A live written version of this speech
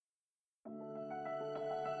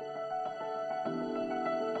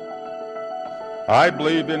I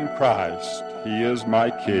believe in Christ, he is my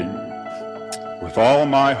King. With all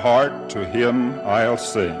my heart to him I'll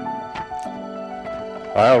sing.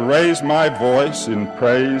 I'll raise my voice in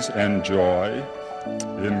praise and joy,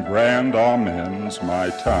 in grand amens my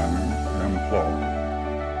tongue employ.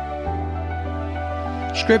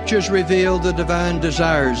 Scriptures reveal the divine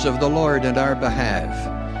desires of the Lord in our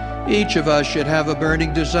behalf. Each of us should have a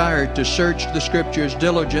burning desire to search the Scriptures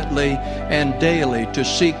diligently and daily to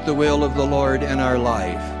seek the will of the Lord in our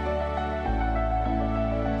life.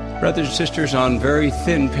 Brothers and sisters, on very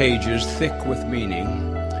thin pages, thick with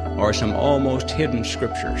meaning, are some almost hidden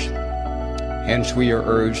Scriptures. Hence we are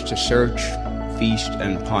urged to search, feast,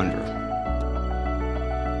 and ponder.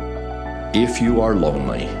 If you are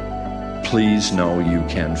lonely, please know you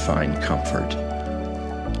can find comfort.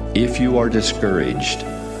 If you are discouraged,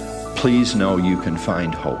 please know you can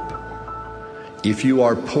find hope. If you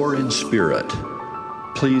are poor in spirit,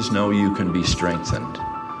 please know you can be strengthened.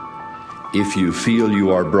 If you feel you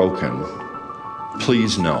are broken,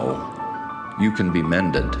 please know you can be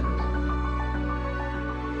mended.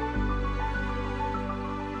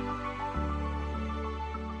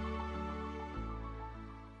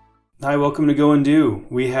 Hi, welcome to Go and Do.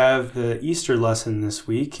 We have the Easter lesson this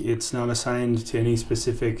week. It's not assigned to any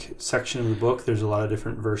specific section of the book. There's a lot of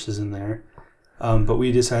different verses in there. But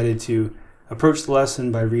we decided to approach the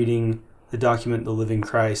lesson by reading the document, The Living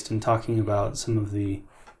Christ, and talking about some of the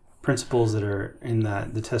principles that are in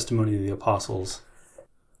that, the testimony of the apostles.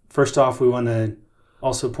 First off, we want to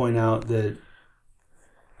also point out that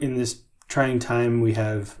in this trying time, we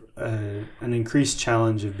have an increased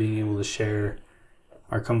challenge of being able to share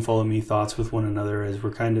our Come Follow Me thoughts with one another as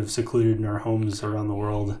we're kind of secluded in our homes around the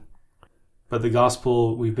world. But the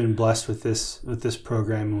gospel, we've been blessed with this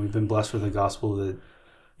program, and we've been blessed with a gospel that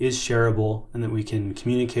is shareable and that we can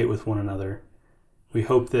communicate with one another. We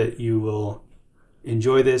hope that you will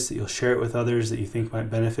enjoy this, that you'll share it with others that you think might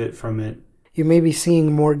benefit from it. You may be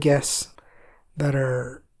seeing more guests that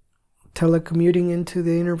are telecommuting into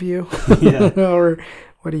the interview. Yeah. Or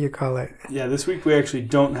what do you call it? Yeah, this week we actually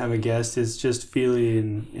don't have a guest. It's just Feely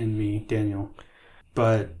and me, Daniel.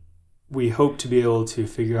 But we hope to be able to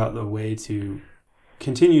figure out the way to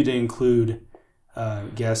continue to include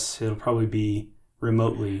guests. It'll probably be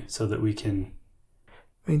remotely so that we can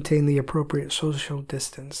maintain the appropriate social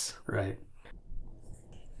distance. Right.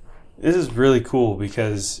 This is really cool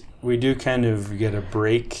because we do kind of get a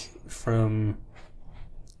break from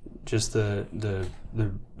just the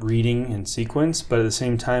reading and sequence, but at the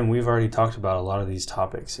same time, we've already talked about a lot of these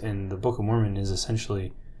topics, and the Book of Mormon is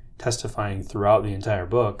essentially testifying throughout the entire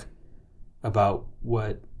book about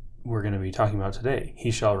what we're going to be talking about today. He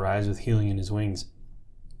shall rise with healing in his wings.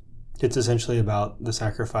 It's essentially about the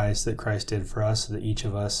sacrifice that Christ did for us, so that each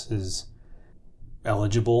of us is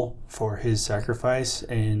eligible for his sacrifice,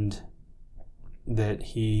 and that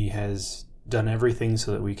he has done everything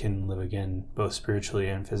so that we can live again, both spiritually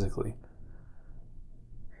and physically.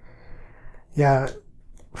 Yeah,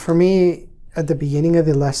 for me, at the beginning of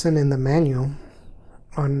the lesson in the manual,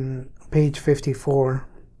 on page 54,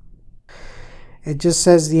 it just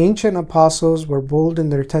says, the ancient apostles were bold in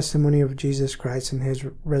their testimony of Jesus Christ and his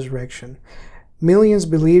resurrection. Millions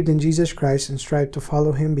believed in Jesus Christ and strived to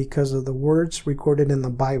follow him because of the words recorded in the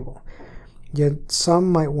Bible. Yet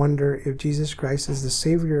some might wonder, if Jesus Christ is the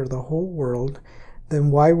Savior of the whole world,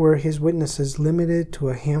 then why were his witnesses limited to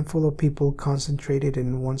a handful of people concentrated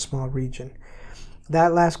in one small region?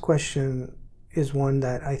 That last question is one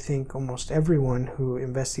that I think almost everyone who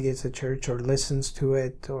investigates the church or listens to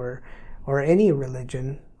it or any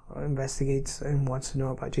religion investigates and wants to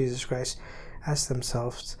know about Jesus Christ asks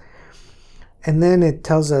themselves. And then it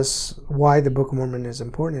tells us why the Book of Mormon is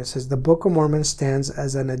important. It says, the Book of Mormon stands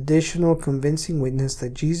as an additional convincing witness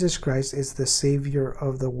that Jesus Christ is the Savior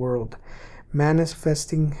of the world,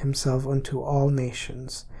 manifesting himself unto all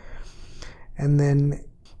nations. And then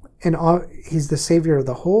he's the Savior of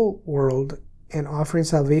the whole world and offering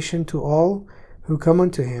salvation to all who come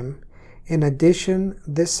unto him. In addition,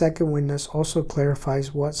 this second witness also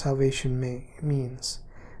clarifies what salvation means.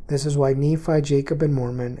 This is why Nephi, Jacob, and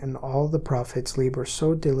Mormon, and all the prophets labor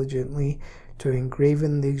so diligently to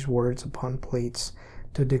engraven these words upon plates,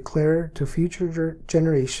 to declare to future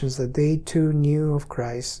generations that they too knew of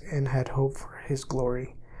Christ and had hope for his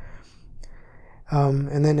glory.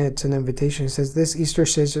 And then it's an invitation. It says, this Easter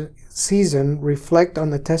season, reflect on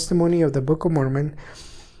the testimony of the Book of Mormon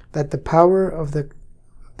that the power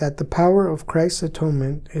of Christ's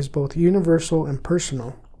atonement is both universal and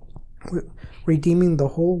personal, redeeming the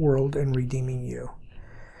whole world and redeeming you.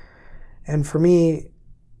 And for me,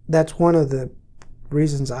 that's one of the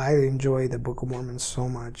reasons I enjoy the Book of Mormon so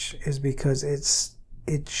much is because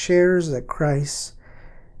it shares that Christ,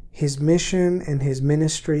 his mission and his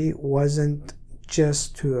ministry wasn't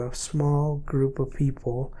just to a small group of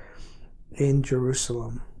people in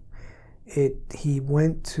Jerusalem. He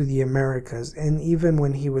went to the Americas, and even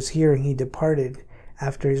when he was here and he departed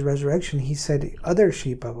after his resurrection, he said, "Other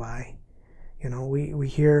sheep have I." You know, we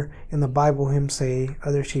hear in the Bible him say,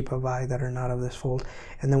 "Other sheep have I that are not of this fold,"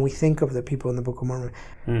 and then we think of the people in the Book of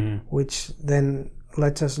Mormon, which then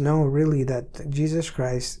lets us know really that Jesus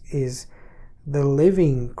Christ is the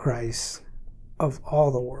living Christ of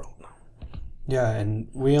all the world. Yeah, and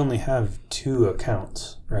we only have two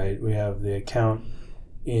accounts, right? We have the account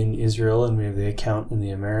in Israel and we have the account in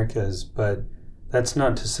the Americas, but that's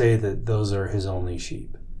not to say that those are his only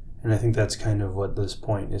sheep. And I think that's kind of what this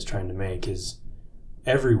point is trying to make, is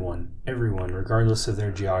everyone, regardless of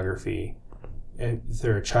their geography, if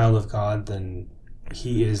they're a child of God, then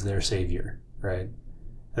he is their savior, right?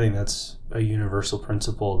 I think that's a universal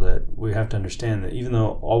principle that we have to understand, that even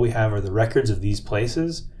though all we have are the records of these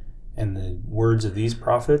places and the words of these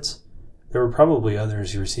prophets, there were probably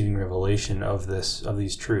others receiving revelation of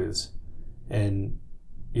these truths. And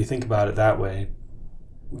you think about it that way,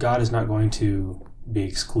 God is not going to be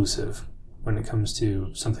exclusive when it comes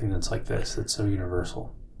to something that's like this, that's so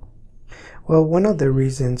universal. Well, one of the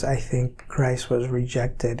reasons I think Christ was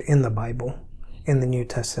rejected in the Bible, in the New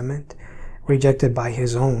Testament, rejected by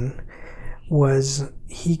his own, was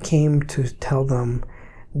he came to tell them,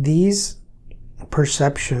 these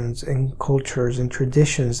perceptions and cultures and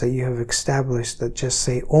traditions that you have established that just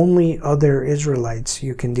say only other Israelites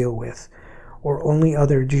you can deal with, or only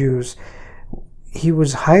other Jews. He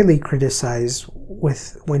was highly criticized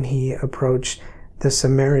when he approached the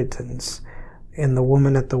Samaritans and the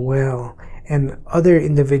woman at the well and other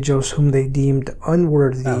individuals whom they deemed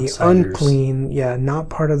unworthy, outsiders, unclean, not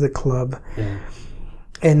part of the club. Yeah.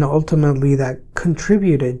 And ultimately that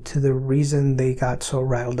contributed to the reason they got so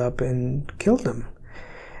riled up and killed him.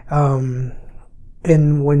 And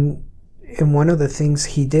one of the things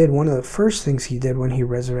he did, one of the first things he did when he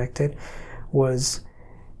resurrected was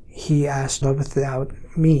he asked, "Loveth thou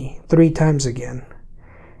me?" 3 times again.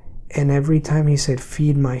 And every time he said,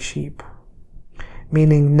 "Feed my sheep."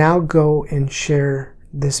 Meaning, now go and share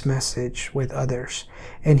this message with others.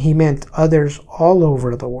 And he meant others all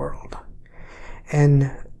over the world.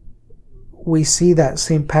 And we see that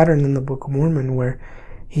same pattern in the Book of Mormon, where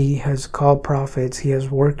he has called prophets, he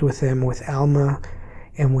has worked with them, with Alma,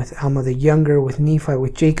 and with Alma the Younger, with Nephi,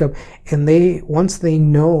 with Jacob, and once they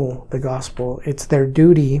know the gospel, it's their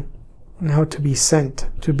duty now to be sent,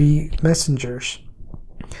 to be messengers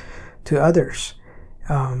to others.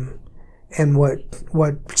 And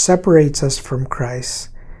what separates us from Christ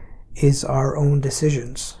is our own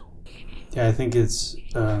decisions. Yeah, I think it's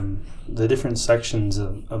the different sections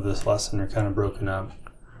of this lesson are kind of broken up.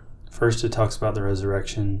 First, it talks about the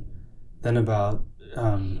resurrection, then about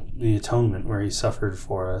the atonement, where he suffered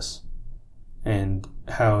for us, and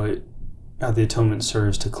how the atonement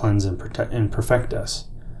serves to cleanse and protect and perfect us.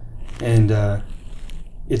 And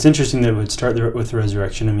it's interesting that it would start with the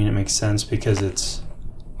resurrection. I mean, it makes sense because it's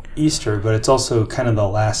Easter, but it's also kind of the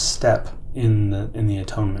last step in the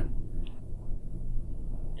atonement.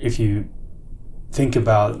 If you think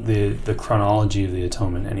about the chronology of the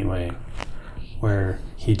atonement anyway, where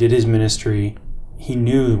he did his ministry, he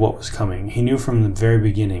knew what was coming. He knew from the very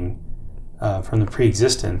beginning, from the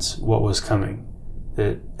pre-existence, what was coming.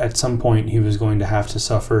 That at some point he was going to have to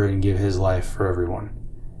suffer and give his life for everyone.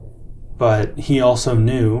 But he also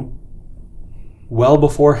knew well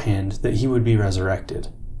beforehand that he would be resurrected.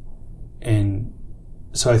 And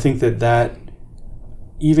so I think that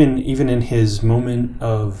even in his moment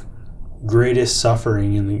of greatest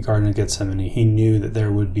suffering in the Garden of Gethsemane, he knew that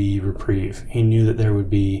there would be reprieve. He knew that there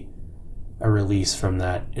would be a release from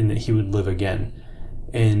that and that he would live again.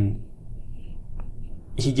 And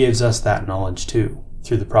he gives us that knowledge too,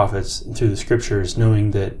 through the prophets and through the scriptures,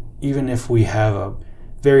 knowing that even if we have a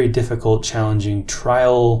very difficult, challenging,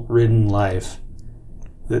 trial-ridden life,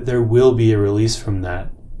 that there will be a release from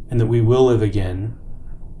that, and that we will live again,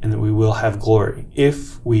 and that we will have glory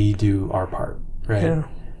if we do our part, right? Yeah.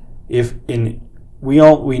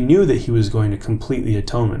 We knew that he was going to complete the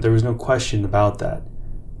atonement. There was no question about that.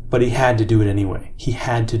 But he had to do it anyway. He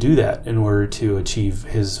had to do that in order to achieve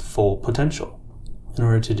his full potential, in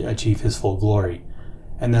order to achieve his full glory.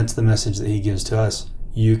 And that's the message that he gives to us.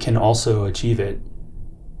 You can also achieve it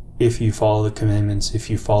if you follow the commandments, if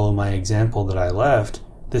you follow my example that I left.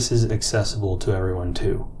 This is accessible to everyone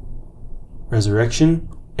too. Resurrection,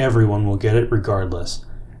 everyone will get it regardless.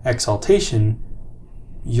 Exaltation,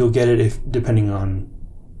 you'll get it depending on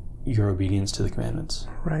your obedience to the commandments.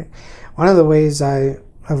 Right. One of the ways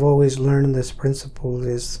I've always learned this principle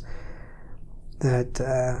is that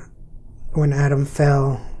when Adam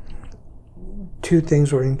fell, two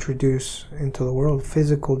things were introduced into the world: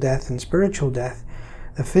 physical death and spiritual death.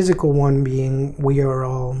 The physical one being we are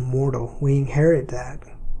all mortal. We inherit that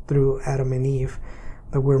through Adam and Eve.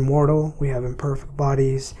 That we're mortal, we have imperfect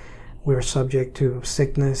bodies, we're subject to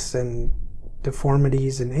sickness and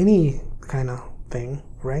deformities and any kind of thing,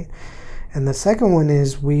 right? And the second one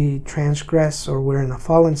is we transgress, or we're in a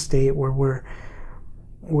fallen state where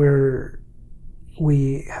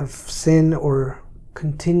we have sinned or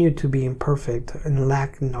continue to be imperfect and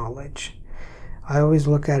lack knowledge. I always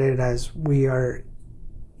look at it as we are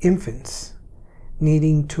infants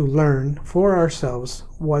needing to learn for ourselves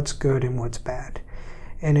what's good and what's bad.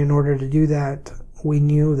 And in order to do that, we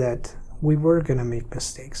knew that we were going to make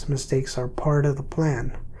mistakes. Mistakes are part of the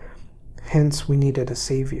plan. Hence, we needed a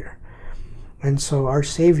Savior. And so our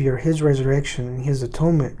Savior, His resurrection and His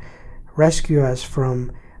atonement rescue us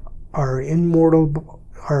from our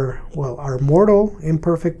mortal,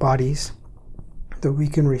 imperfect bodies, that we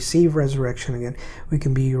can receive resurrection again. We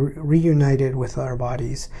can be reunited with our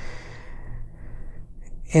bodies.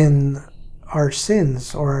 And our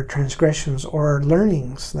sins or our transgressions or our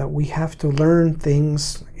learnings, that we have to learn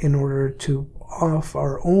things in order to, of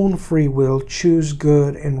our own free will, choose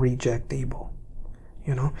good and reject evil.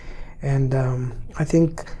 And I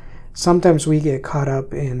think sometimes we get caught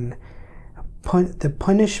up in the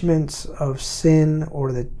punishments of sin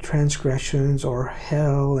or the transgressions or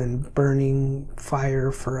hell and burning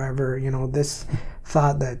fire forever. This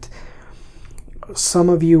thought that some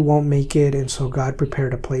of you won't make it, and so God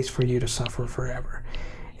prepared a place for you to suffer forever.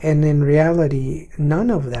 And in reality, none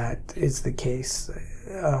of that is the case.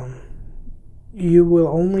 You will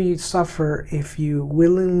only suffer if you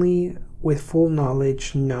willingly, with full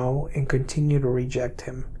knowledge, know and continue to reject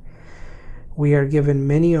Him. We are given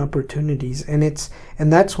many opportunities, and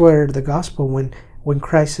that's where the gospel, when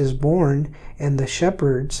Christ is born and the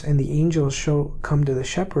shepherds and the angels come to the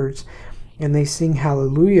shepherds and they sing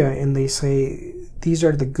hallelujah and they say, these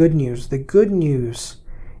are the good news. The good news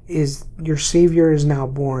is your Savior is now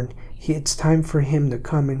born. It's time for Him to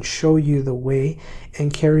come and show you the way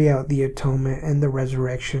and carry out the atonement and the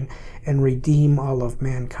resurrection and redeem all of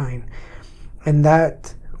mankind. And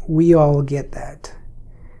that we all get that.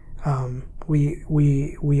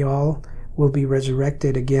 We all will be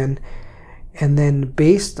resurrected again, and then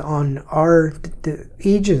based on our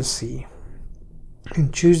agency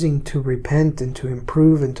in choosing to repent and to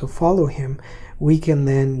improve and to follow Him, we can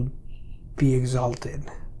then be exalted,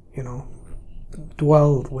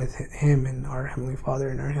 dwell with Him and our Heavenly Father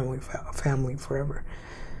and our Heavenly family forever.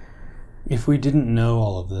 If we didn't know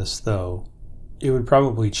all of this, though, it would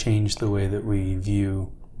probably change the way that we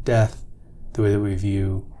view death, the way that we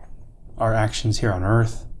view our actions here on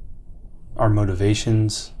earth, our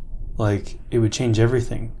motivations. It would change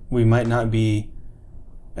everything. We might not be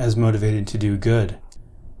as motivated to do good.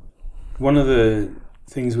 One of the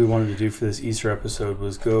things we wanted to do for this Easter episode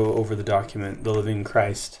was go over the document, The Living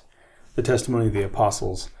Christ, the testimony of the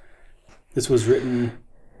apostles. This was written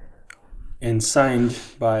and signed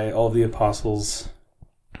by all the apostles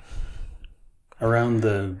around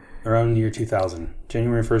the year 2000.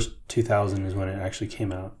 January 1st, 2000 is when it actually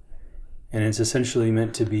came out. And it's essentially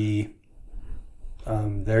meant to be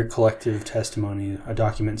their collective testimony, a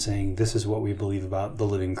document saying this is what we believe about the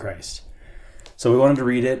living Christ. So we wanted to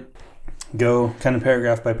read it, go kind of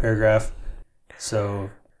paragraph by paragraph. So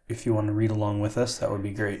if you want to read along with us, that would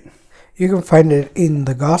be great. You can find it in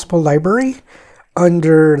the Gospel Library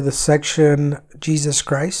under the section Jesus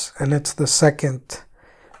Christ, and it's the second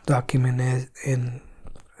document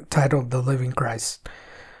titled The Living Christ.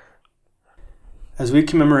 As we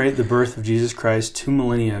commemorate the birth of Jesus Christ 2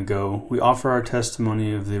 millennia ago, we offer our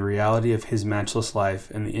testimony of the reality of His matchless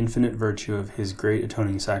life and the infinite virtue of His great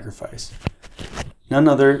atoning sacrifice. None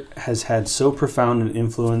other has had so profound an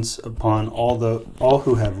influence upon all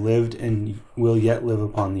who have lived and will yet live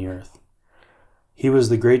upon the earth. He was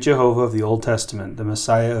the great Jehovah of the Old Testament, the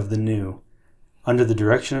Messiah of the New. Under the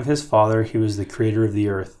direction of His Father, He was the creator of the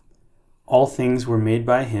earth. All things were made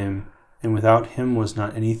by Him, and without Him was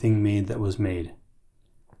not anything made that was made.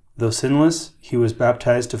 Though sinless, He was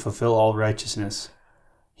baptized to fulfill all righteousness.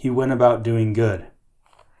 He went about doing good,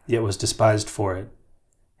 yet was despised for it.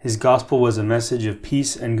 His gospel was a message of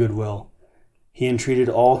peace and goodwill. He entreated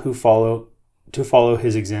all who follow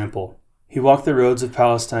His example. He walked the roads of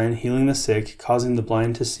Palestine, healing the sick, causing the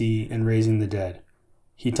blind to see, and raising the dead.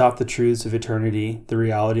 He taught the truths of eternity, the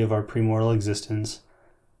reality of our premortal existence,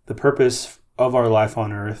 the purpose of our life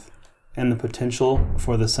on earth and the potential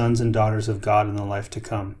for the sons and daughters of God in the life to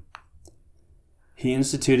come. He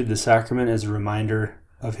instituted the sacrament as a reminder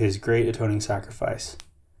of his great atoning sacrifice.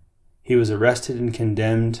 He was arrested and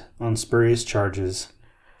condemned on spurious charges,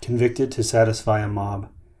 convicted to satisfy a mob,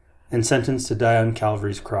 and sentenced to die on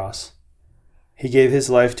Calvary's cross. He gave his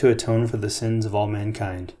life to atone for the sins of all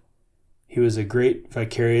mankind. He was a great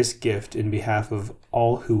vicarious gift in behalf of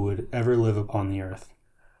all who would ever live upon the earth.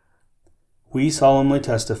 We solemnly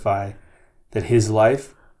testify that his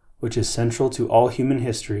life, which is central to all human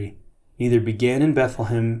history, neither began in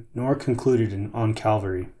Bethlehem nor concluded on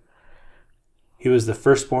Calvary. He was the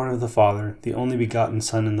firstborn of the Father, the only begotten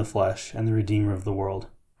Son in the flesh, and the Redeemer of the world.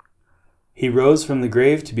 He rose from the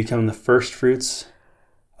grave to become the firstfruits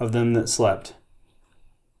of them that slept.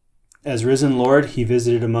 As risen Lord, he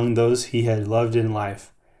visited among those he had loved in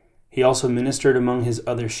life. He also ministered among his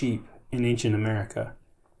other sheep in ancient America.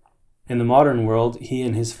 In the modern world, he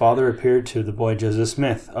and his Father appeared to the boy Joseph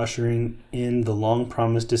Smith, ushering in the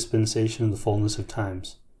long-promised dispensation of the fullness of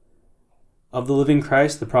times. Of the living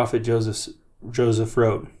Christ, the prophet Joseph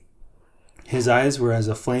wrote, "His eyes were as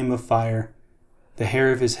a flame of fire. The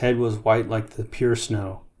hair of his head was white like the pure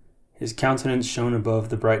snow. His countenance shone above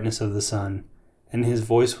the brightness of the sun, and his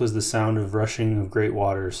voice was the sound of rushing of great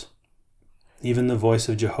waters. Even the voice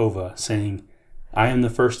of Jehovah, saying, I am the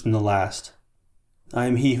first and the last. I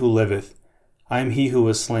am he who liveth. I am he who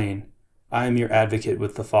was slain. I am your advocate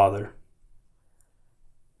with the Father."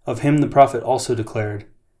 Of him the prophet also declared,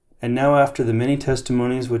 "And now after the many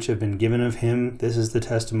testimonies which have been given of him, this is the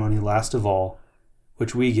testimony last of all,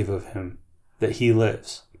 which we give of him, that he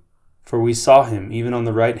lives. For we saw him even on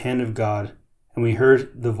the right hand of God, and we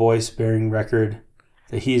heard the voice bearing record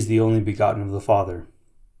that he is the only begotten of the Father.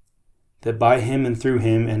 That by him and through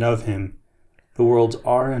him and of him the worlds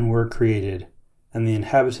are and were created, and the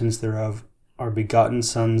inhabitants thereof are begotten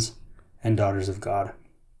sons and daughters of God.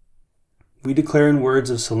 We declare in words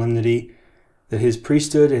of solemnity that his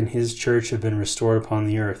priesthood and his church have been restored upon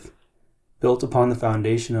the earth, built upon the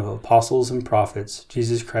foundation of apostles and prophets,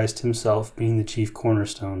 Jesus Christ himself being the chief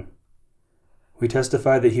cornerstone. We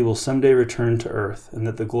testify that he will someday return to earth, and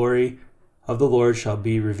that the glory of the Lord shall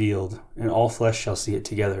be revealed, and all flesh shall see it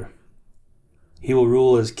together. He will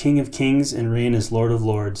rule as King of kings and reign as Lord of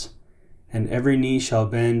lords, and every knee shall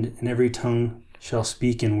bend, and every tongue shall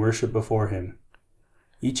speak in worship before him.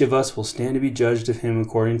 Each of us will stand to be judged of him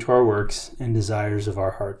according to our works and desires of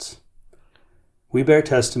our hearts. We bear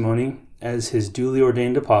testimony, as his duly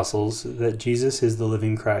ordained apostles, that Jesus is the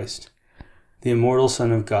living Christ, the immortal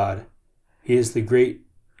Son of God. He is the great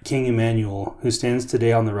King Emmanuel, who stands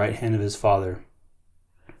today on the right hand of his Father.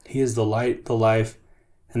 He is the light, the life,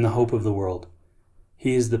 and the hope of the world.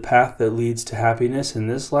 He is the path that leads to happiness in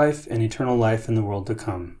this life and eternal life in the world to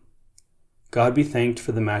come. God be thanked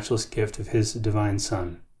for the matchless gift of his divine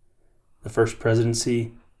Son, the First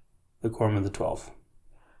Presidency, the Quorum of the 12.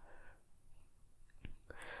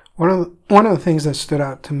 One of the things that stood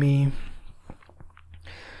out to me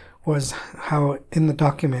was how in the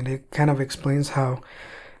document it kind of explains how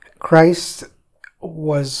Christ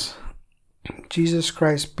was Jesus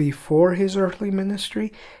Christ before his earthly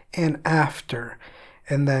ministry and after,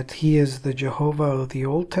 and that he is the Jehovah of the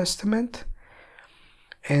Old Testament,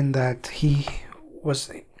 and that he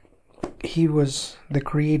was the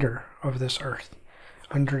creator of this earth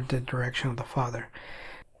under the direction of the Father.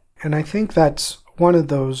 And I think that's one of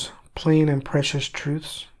those plain and precious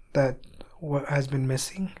truths that what has been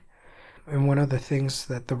missing, and one of the things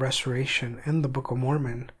that the Restoration and the Book of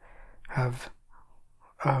Mormon have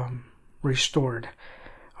restored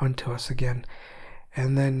unto us again.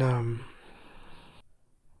 And then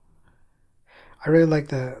I really like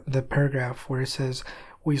the paragraph where it says,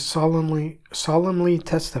 "We solemnly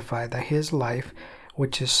testify that his life,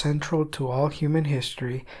 which is central to all human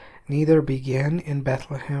history, neither began in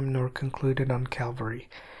Bethlehem nor concluded on Calvary.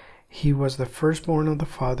 He was the firstborn of the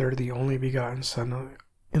Father, the only begotten Son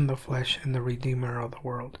in the flesh, and the Redeemer of the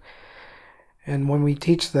world." And when we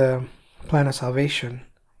teach the plan of salvation,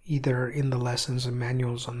 either in the lessons and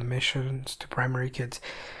manuals on the missions to primary kids,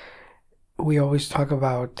 we always talk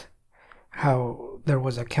about how there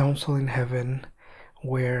was a council in heaven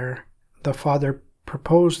where the Father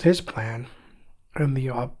proposed his plan and the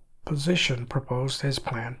opposition proposed his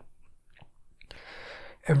plan.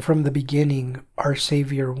 And from the beginning, our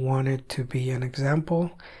Savior wanted to be an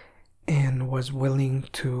example and was willing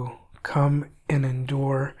to come and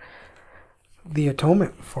endure the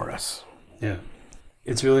atonement for us. Yeah.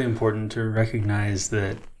 It's really important to recognize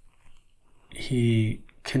that he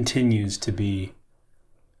continues to be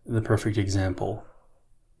the perfect example.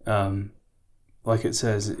 Like it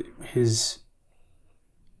says, his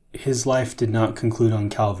his life did not conclude on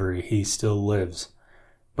Calvary. He still lives.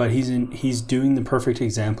 But he's doing the perfect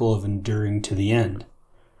example of enduring to the end.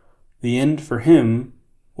 The end for him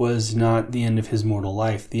was not the end of his mortal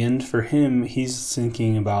life. The end for him, he's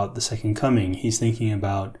thinking about the second coming. He's thinking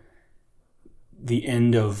about the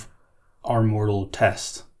end of our mortal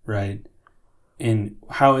test, right? And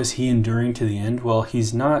how is he enduring to the end? Well,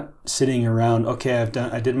 he's not sitting around, okay,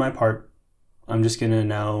 I did my part. I'm just going to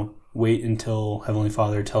now wait until Heavenly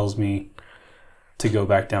Father tells me to go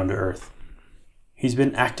back down to earth. He's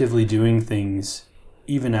been actively doing things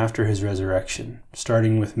even after his resurrection,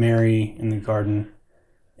 starting with Mary in the garden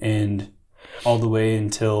and all the way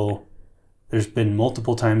until there's been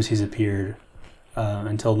multiple times he's appeared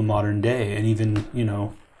until the modern day. And even,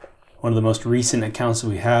 one of the most recent accounts that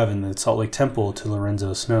we have in the Salt Lake Temple to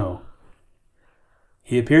Lorenzo Snow,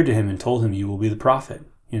 he appeared to him and told him, "You will be the prophet,"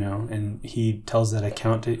 and he told that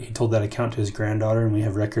account to his granddaughter, and we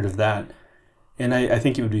have record of that. And I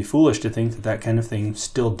think it would be foolish to think that that kind of thing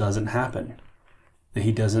still doesn't happen, that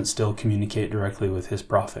he doesn't still communicate directly with his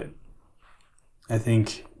prophet. I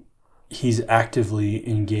think he's actively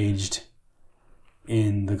engaged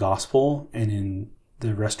in the gospel and in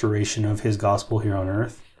the restoration of his gospel here on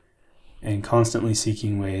earth, and constantly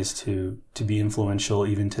seeking ways to be influential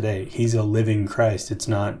even today. He's a living Christ. It's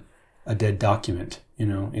not a dead document,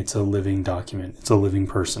 it's a living document. It's a living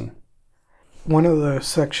person. One of the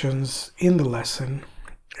sections in the lesson,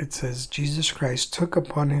 it says, Jesus Christ took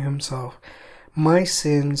upon himself my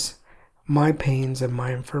sins, my pains, and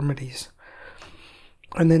my infirmities.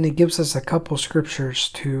 And then it gives us a couple scriptures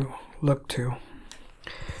to look to.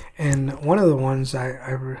 And one of the ones I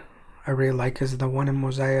really like is the one in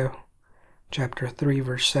Mosiah chapter 3,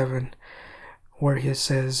 verse 7, where he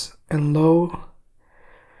says, "And lo,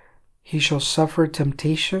 he shall suffer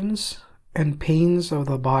temptations and pains of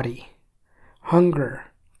the body, hunger,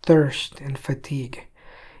 thirst, and fatigue,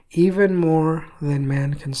 even more than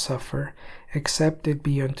man can suffer, except it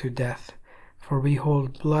be unto death. For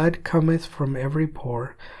behold, blood cometh from every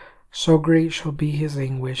pore, so great shall be his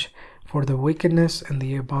anguish for the wickedness and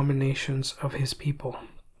the abominations of his people."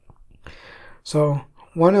 So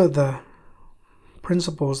one of the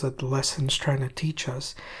principles that the lesson's trying to teach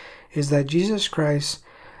us is that Jesus Christ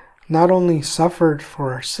not only suffered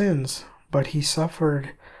for our sins, but he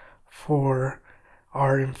suffered for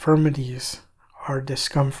our infirmities, our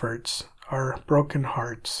discomforts, our broken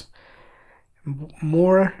hearts.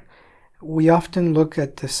 We often look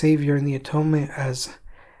at the Savior and the atonement as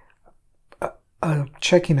a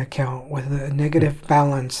checking account with a negative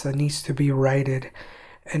balance that needs to be righted,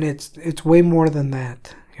 and it's way more than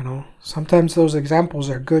that. Sometimes those examples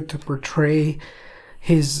are good to portray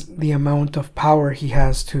the amount of power he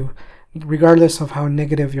has to, regardless of how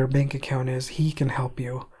negative your bank account is, he can help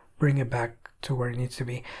you bring it back to where it needs to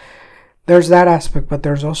be. There's that aspect, but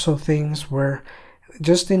there's also things where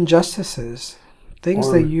just injustices,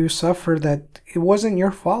 things that you suffer that it wasn't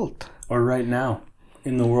your fault. Or right now,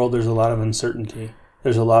 in the world, there's a lot of uncertainty.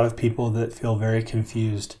 There's a lot of people that feel very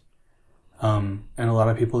confused. And a lot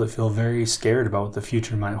of people that feel very scared about what the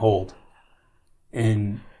future might hold.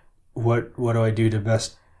 And what do I do to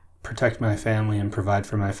best protect my family and provide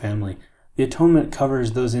for my family? The atonement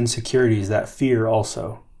covers those insecurities, that fear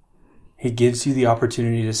also. He gives you the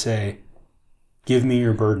opportunity to say, "Give me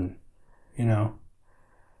your burden,"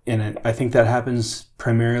 And I think that happens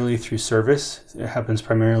primarily through service. It happens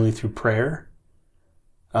primarily through prayer.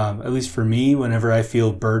 At least for me, whenever I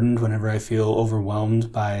feel burdened, whenever I feel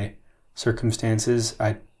overwhelmed by circumstances,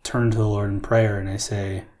 I turn to the Lord in prayer and I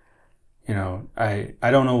say,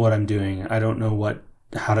 I don't know what I'm doing. I don't know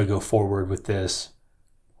how to go forward with this.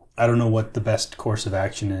 I don't know what the best course of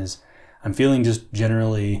action is. I'm feeling just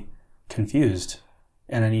generally confused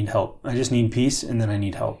and I need help. I just need peace and then I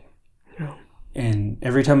need help. Yeah. And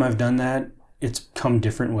every time I've done that, it's come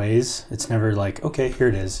different ways. It's never like, okay, here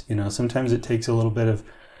it is. Sometimes it takes a little bit of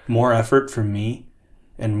more effort from me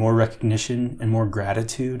and more recognition and more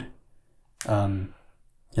gratitude.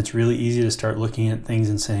 It's really easy to start looking at things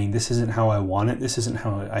and saying, this isn't how I want it. This isn't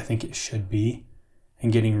how I think it should be,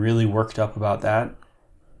 and getting really worked up about that.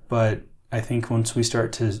 But I think once we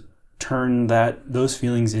start to turn those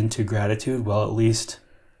feelings into gratitude, well, at least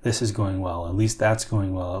this is going well. At least that's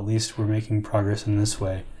going well. At least we're making progress in this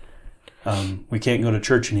way. We can't go to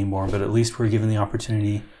church anymore, but at least we're given the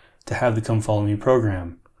opportunity to have the Come Follow Me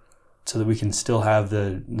program so that we can still have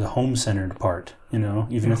the home-centered part,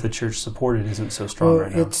 even if the church supported isn't so strong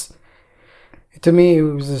right now. To me, it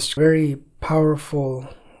was this very powerful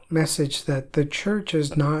message that the church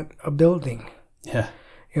is not a building. Yeah.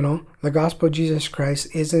 The gospel of Jesus Christ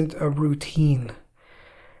isn't a routine.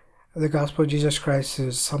 the gospel of Jesus Christ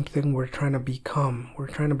is something we're trying to become. We're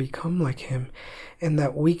trying to become like him, and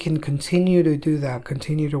that we can continue to do that,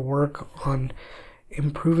 continue to work on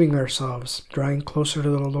improving ourselves, drawing closer to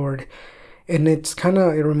the Lord. And it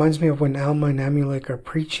reminds me of when Alma and Amulek are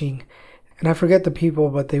preaching, and I forget the people,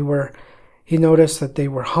 but he noticed that they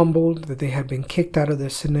were humbled, that they had been kicked out of the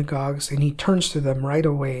synagogues, and he turns to them right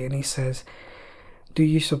away and he says, do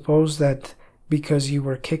you suppose that because you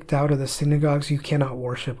were kicked out of the synagogues, you cannot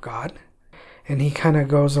worship God? And he kind of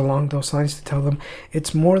goes along those lines to tell them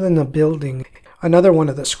it's more than a building. Another one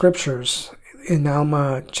of the scriptures in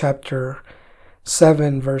Alma chapter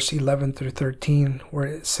 7, verse 11 through 13, where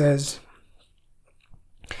it says,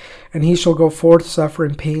 and he shall go forth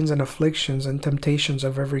suffering pains and afflictions and temptations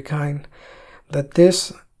of every kind, that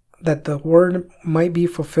the word might be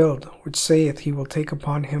fulfilled, which saith, he will take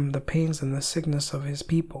upon him the pains and the sickness of his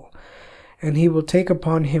people. And he will take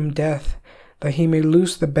upon him death, that he may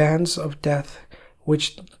loose the bands of death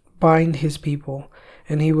which bind his people.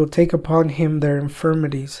 And he will take upon him their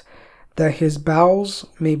infirmities, that his bowels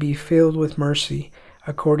may be filled with mercy,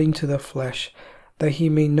 according to the flesh, that he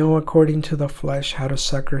may know according to the flesh how to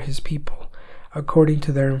succor his people, according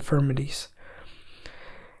to their infirmities.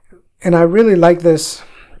 And I really like this,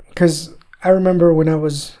 because I remember when I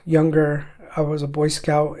was younger, I was a Boy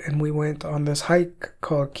Scout, and we went on this hike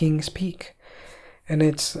called Kings Peak. And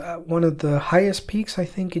it's one of the highest peaks, I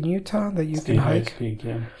think, in Utah that you can hike. Peak,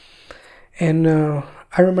 yeah. And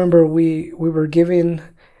I remember we were given,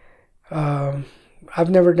 I've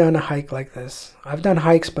never done a hike like this. I've done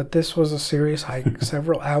hikes, but this was a serious hike,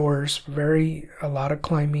 several hours, a lot of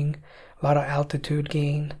climbing, a lot of altitude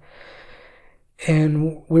gain.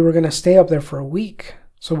 And we were going to stay up there for a week.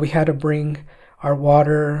 So we had to bring our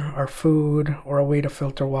water, our food, or a way to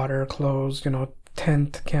filter water, clothes,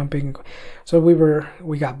 tent, camping. So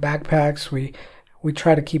we got backpacks. We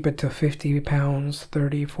try to keep it to 50 pounds,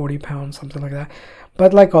 30, 40 pounds, something like that.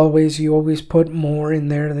 But like always, you always put more in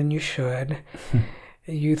there than you should.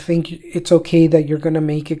 You think it's okay that you're going to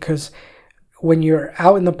make it, because when you're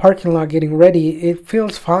out in the parking lot getting ready, it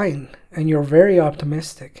feels fine and you're very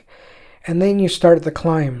optimistic. And then you start the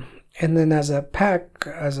climb. And then as a pack,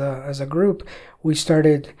 as a group, we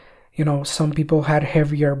started, some people had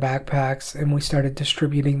heavier backpacks, and we started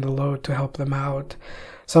distributing the load to help them out.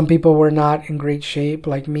 Some people were not in great shape,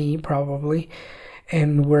 like me probably,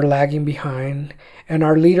 and we're lagging behind. And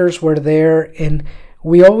our leaders were there, and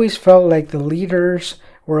we always felt like the leaders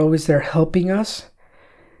were always there helping us,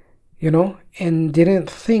 and didn't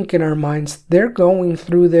think in our minds, they're going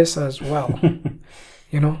through this as well.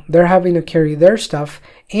 They're having to carry their stuff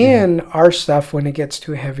and our stuff when it gets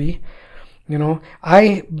too heavy.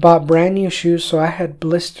 I bought brand new shoes, so I had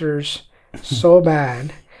blisters so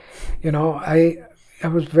bad. I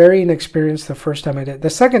was very inexperienced the first time I did. The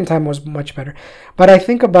second time was much better. But I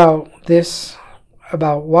think about this,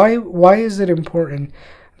 about why is it important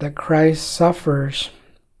that Christ suffers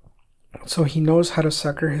so he knows how to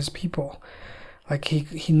succor his people. Like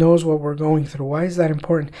he knows what we're going through. Why is that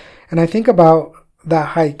important? And I think about that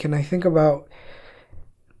hike, and I think about,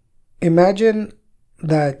 imagine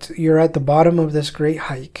that you're at the bottom of this great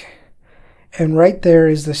hike, and right there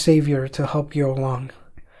is the Savior to help you along.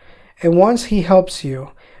 And once he helps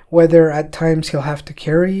you, whether at times he'll have to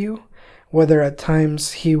carry you, whether at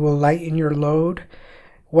times he will lighten your load,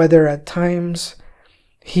 whether at times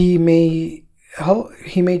he may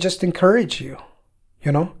just encourage you,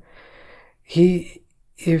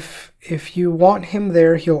 if you want him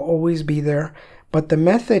there, he'll always be there. But the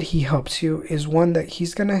method he helps you is one that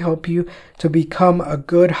he's going to help you to become a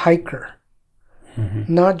good hiker,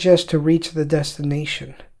 not just to reach the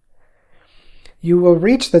destination. You will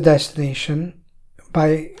reach the destination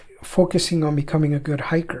by focusing on becoming a good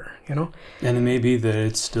hiker, And it may be that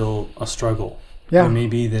it's still a struggle. Yeah. It may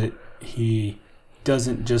be that he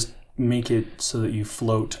doesn't just make it so that you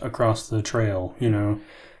float across the trail,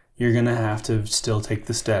 You're going to have to still take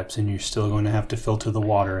the steps, and you're still going to have to filter the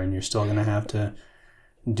water, and you're still going to have to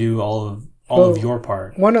do all of your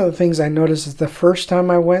part. One of the things I noticed is the first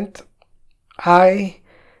time I went, I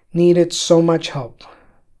needed so much help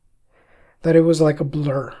that it was like a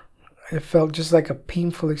blur. It felt just like a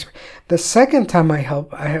painful experience. The second time I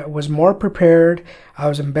helped, I was more prepared, I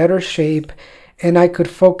was in better shape, and I could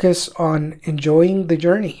focus on enjoying the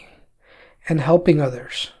journey and helping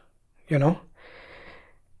others,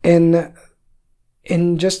 And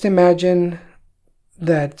just imagine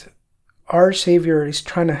that our Savior is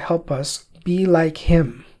trying to help us be like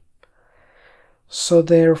him. So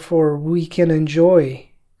therefore we can enjoy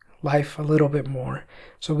life a little bit more,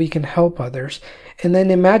 so we can help others. And then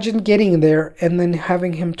imagine getting there and then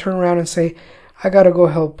having him turn around and say, I got to go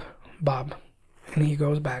help Bob. And he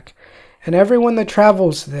goes back. And everyone that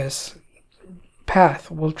travels this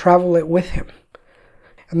path will travel it with him.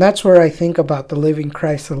 And that's where I think about the living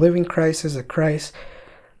Christ. The living Christ is a Christ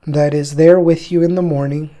that is there with you in the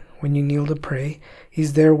morning when you kneel to pray.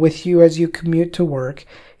 He's there with you as you commute to work.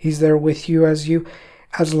 He's there with you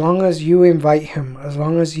as long as you invite him, as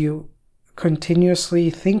long as you continuously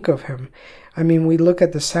think of him. I mean, we look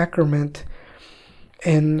at the sacrament,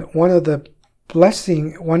 and one of the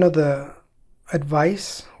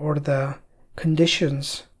advice or the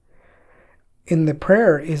conditions in the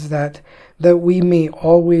prayer is that we may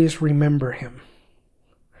always remember him,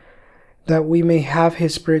 that we may have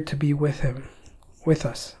his Spirit to be with him, with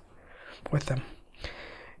us, with them.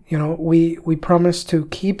 You know, we promise to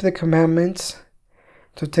keep the commandments,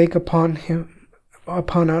 to take upon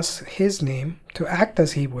us his name, to act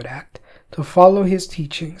as he would act, to follow his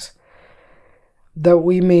teachings, that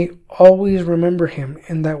we may always remember him,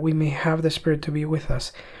 and that we may have the Spirit to be with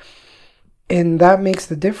us. And that makes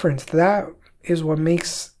the difference. That is what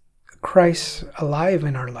makes Christ alive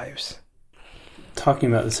in our lives.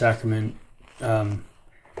 Talking about the sacrament,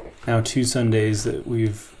 now 2 Sundays that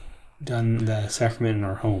we've done the sacrament in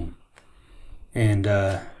our home. And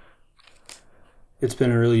it's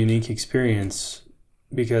been a really unique experience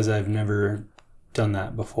because I've never done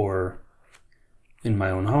that before in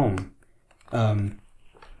my own home.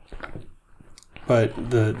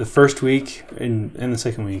 But the first week and the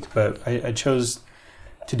second week, but I chose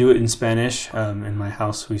to do it in Spanish. In my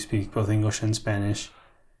house we speak both English and Spanish,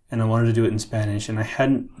 and I wanted to do it in Spanish, and I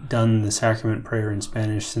hadn't done the sacrament prayer in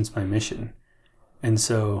Spanish since my mission. And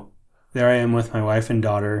so there I am with my wife and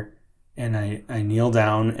daughter, and I kneel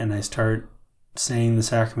down and I start saying the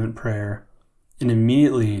sacrament prayer, and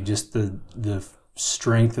immediately just the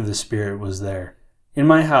strength of the Spirit was there. In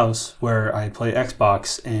my house where I play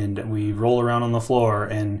Xbox and we roll around on the floor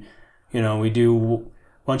and, you know, we do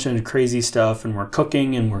a bunch of crazy stuff and we're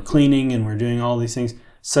cooking and we're cleaning and we're doing all these things,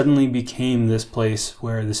 suddenly became this place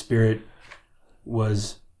where the Spirit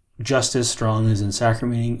was just as strong as in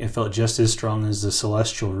sacrament meeting. It felt just as strong as the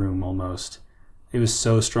celestial room almost. It was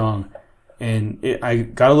so strong. And I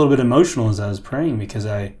got a little bit emotional as I was praying because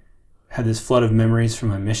I had this flood of memories from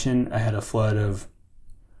my mission. I had a flood of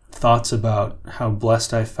thoughts about how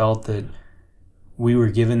blessed I felt that we were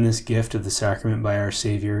given this gift of the sacrament by our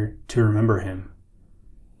Savior to remember him.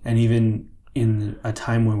 And even in a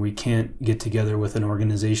time when we can't get together with an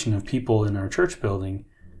organization of people in our church building,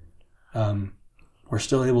 we're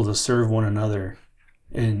still able to serve one another,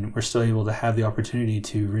 and we're still able to have the opportunity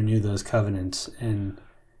to renew those covenants. And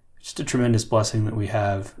just a tremendous blessing that we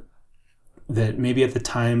have, that maybe at the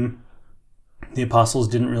time the apostles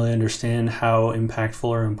didn't really understand how impactful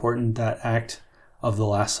or important that act of the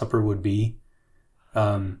Last Supper would be.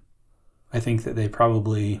 I think that they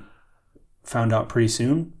probably found out pretty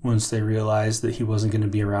soon once they realized that he wasn't going to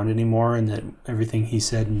be around anymore, and that everything he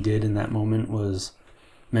said and did in that moment was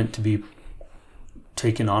meant to be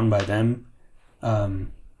taken on by them.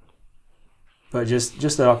 But just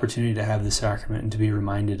that opportunity to have the sacrament and to be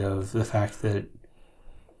reminded of the fact that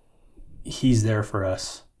he's there for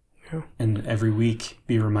us. Yeah. And every week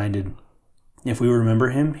be reminded, if we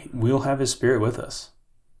remember him, we'll have his Spirit with us.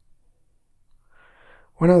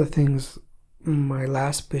 One of the things my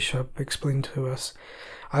last bishop explained to us,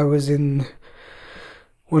 I was in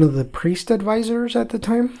one of the priest advisors at the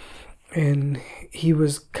time, and he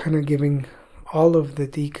was kind of giving all of the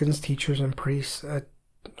deacons, teachers, and priests a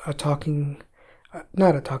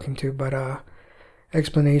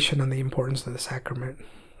explanation on the importance of the sacrament.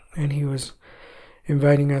 And he was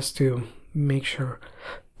inviting us to make sure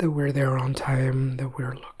that we're there on time, that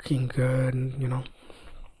we're looking good, and, you know.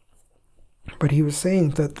 But he was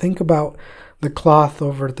saying that think about the cloth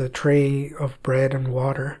over the tray of bread and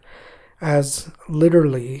water as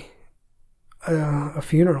literally a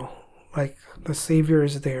funeral. Like the Savior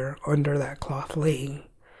is there under that cloth, laying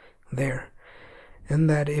there. And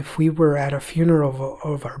that if we were at a funeral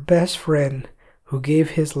of our best friend who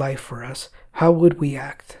gave his life for us, how would we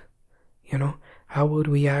act? You know, how would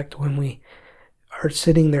we act when we are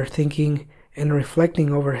sitting there thinking and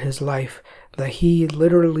reflecting over his life, that he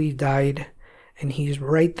literally died and he's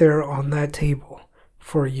right there on that table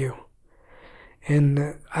for you?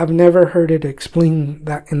 And I've never heard it explained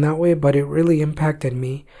that in that way, but it really impacted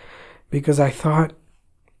me, because I thought,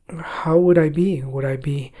 how would I be? Would I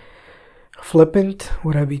be flippant?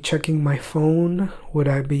 Would I be checking my phone? Would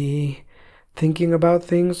I be thinking about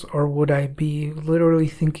things? Or would I be literally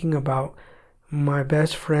thinking about my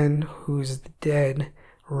best friend who's dead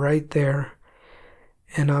right there,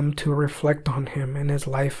 and I'm to reflect on him and his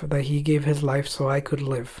life, that he gave his life so I could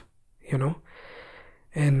live, you know?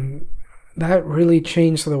 And that really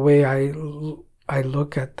changed the way I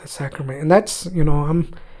look at the sacrament. And that's,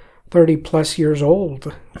 I'm 30 plus years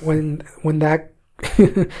old when that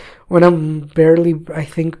when I'm barely, I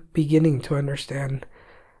think, beginning to understand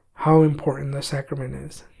how important the sacrament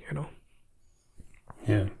is,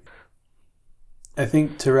 Yeah. I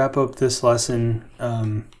think to wrap up this lesson,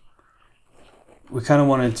 we kind of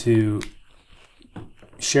wanted to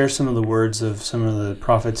share some of the words of some of the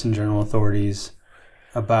prophets and general authorities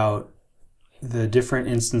about the different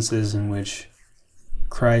instances in which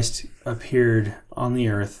Christ appeared on the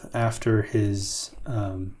earth after his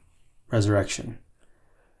resurrection.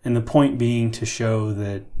 And the point being to show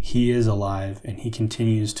that he is alive and he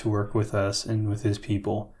continues to work with us and with his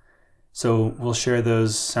people. So we'll share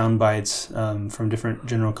those sound bites from different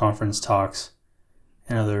General Conference talks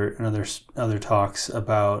and other talks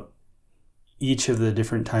about each of the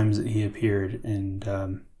different times that he appeared, and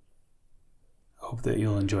hope that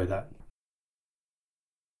you'll enjoy that.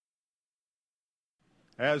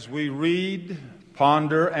 As we read,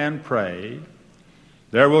 ponder, and pray,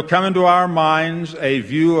 there will come into our minds a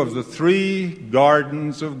view of the three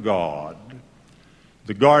gardens of God: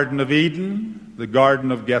 the Garden of Eden, the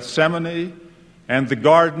Garden of Gethsemane, and the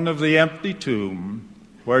Garden of the Empty Tomb,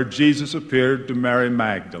 where Jesus appeared to Mary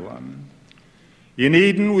Magdalene. In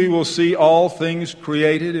Eden, we will see all things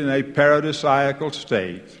created in a paradisiacal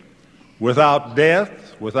state, without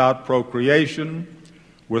death, without procreation,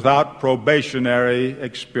 without probationary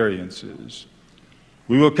experiences.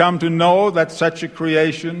 We will come to know that such a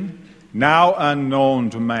creation, now unknown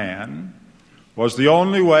to man, was the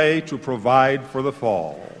only way to provide for the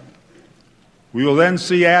fall. We will then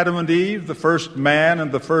see Adam and Eve, the first man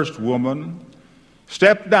and the first woman,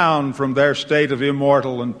 step down from their state of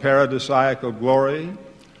immortal and paradisiacal glory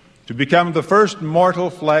to become the first mortal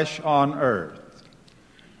flesh on earth.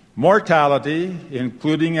 Mortality,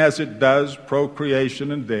 including as it does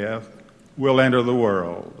procreation and death, will enter the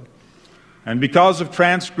world. And because of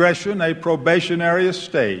transgression, a probationary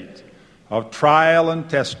state of trial and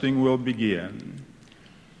testing will begin.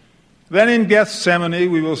 Then in Gethsemane,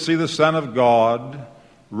 we will see the Son of God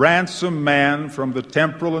ransom man from the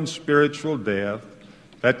temporal and spiritual death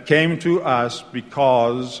that came to us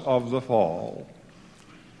because of the fall.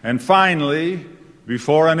 And finally,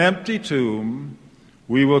 before an empty tomb,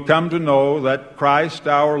 we will come to know that Christ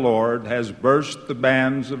our Lord has burst the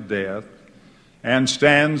bands of death and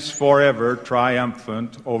stands forever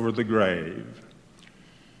triumphant over the grave.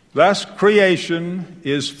 Thus, creation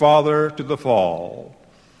is father to the fall,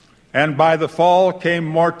 and by the fall came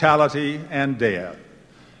mortality and death,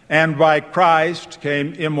 and by Christ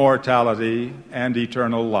came immortality and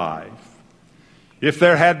eternal life. If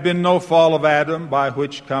there had been no fall of Adam, by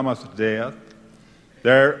which cometh death,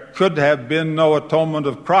 there could have been no atonement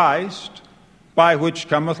of Christ, by which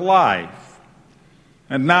cometh life.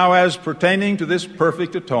 And now, as pertaining to this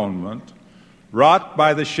perfect atonement, wrought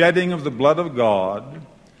by the shedding of the blood of God,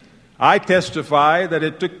 I testify that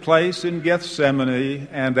it took place in Gethsemane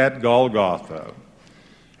and at Golgotha.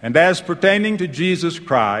 And as pertaining to Jesus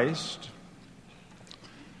Christ,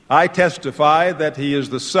 I testify that he is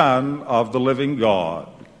the Son of the living God,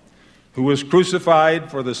 who was crucified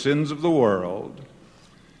for the sins of the world.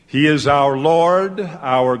 He is our Lord,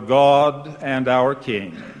 our God, and our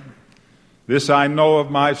King. This I know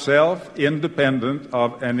of myself, independent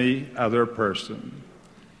of any other person.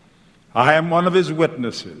 I am one of his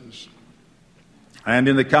witnesses, and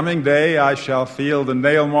in the coming day I shall feel the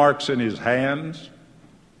nail marks in his hands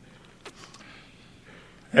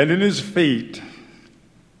and in his feet,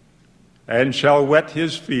 and shall wet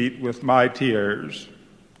his feet with my tears.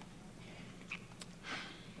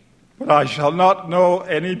 But I shall not know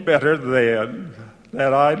any better then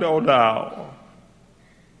than I know now,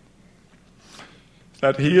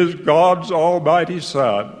 that he is God's almighty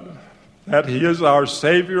Son, that he is our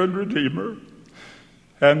Savior and Redeemer,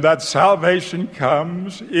 and that salvation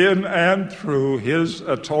comes in and through his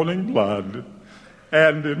atoning blood,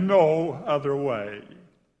 and in no other way.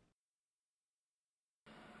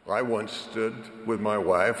 I once stood with my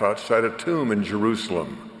wife outside a tomb in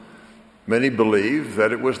Jerusalem. Many believe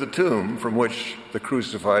that it was the tomb from which the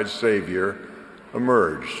crucified Savior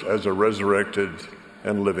emerged as a resurrected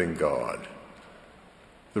and living God.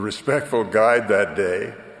 The respectful guide that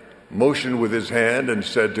day motioned with his hand and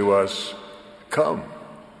said to us, "Come,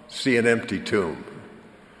 see an empty tomb."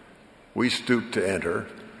 We stooped to enter.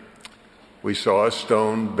 We saw a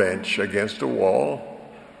stone bench against a wall,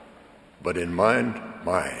 but in my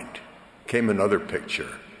mind came another picture,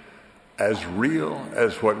 as real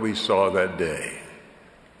as what we saw that day.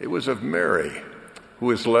 It was of Mary, who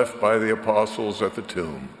was left by the apostles at the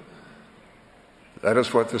tomb. That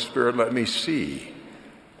is what the Spirit let me see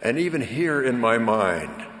and even hear in my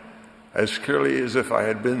mind as clearly as if I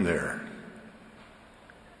had been there.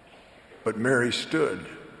 But Mary stood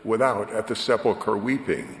without at the sepulchre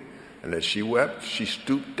weeping, and as she wept, she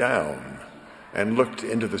stooped down and looked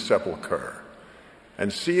into the sepulchre,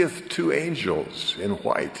 and seeth two angels in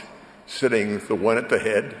white, sitting the one at the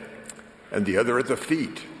head and the other at the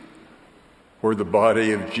feet, where the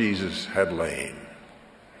body of Jesus had lain.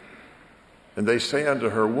 And they say unto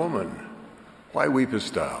her, Woman, why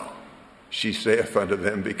weepest thou? She saith unto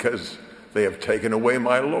them, Because they have taken away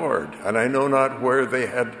my Lord, and I know not where they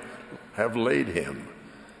have laid him.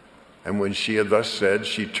 And when she had thus said,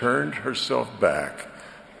 she turned herself back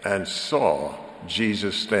and saw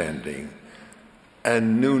Jesus standing,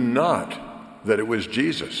 and knew not that it was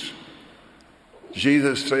Jesus.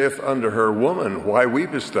 Jesus saith unto her, Woman, why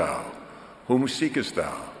weepest thou? Whom seekest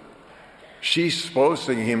thou? She,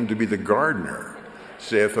 supposing him to be the gardener,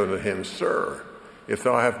 saith unto him, Sir, if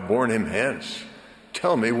thou hast borne him hence,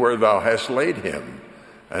 tell me where thou hast laid him,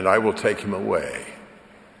 and I will take him away.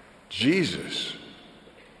 Jesus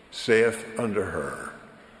saith unto her,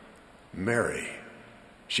 Mary.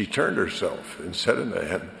 She turned herself and said unto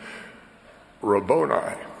him,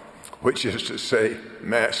 Rabboni, which is to say,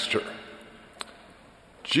 Master.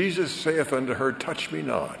 Jesus saith unto her, Touch me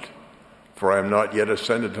not, for I am not yet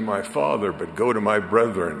ascended to my Father, but go to my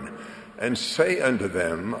brethren, and say unto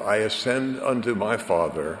them, I ascend unto my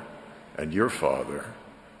Father and your Father,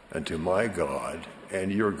 and to my God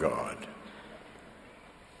and your God.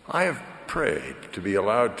 I have prayed to be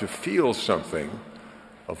allowed to feel something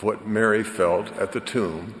of what Mary felt at the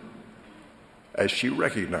tomb as she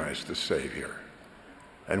recognized the Savior,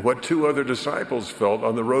 and what two other disciples felt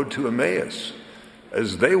on the road to Emmaus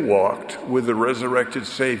as they walked with the resurrected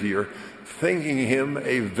Savior, thinking him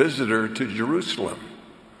a visitor to Jerusalem.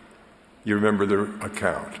 You remember the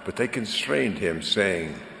account, but they constrained him,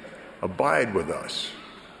 saying, Abide with us,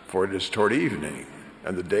 for it is toward evening,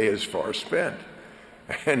 and the day is far spent.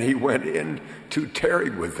 And he went in to tarry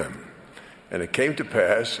with them. And it came to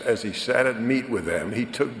pass, as he sat at meat with them, he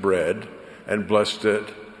took bread, and blessed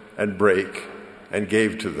it, and brake, and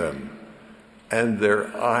gave to them. And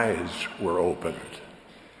their eyes were opened,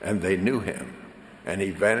 and they knew him, and he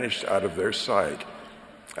vanished out of their sight.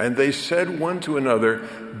 And they said one to another,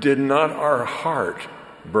 Did not our heart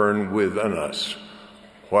burn within us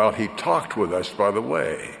while he talked with us by the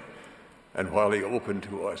way, and while he opened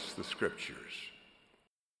to us the Scriptures?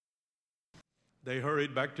 They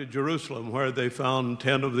hurried back to Jerusalem, where they found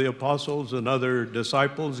 10 of the apostles and other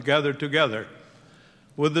disciples gathered together,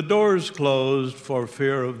 with the doors closed for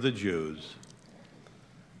fear of the Jews.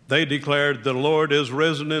 They declared, The Lord is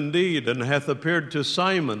risen indeed, and hath appeared to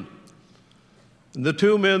Simon. And the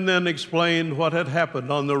two men then explained what had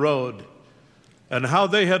happened on the road, and how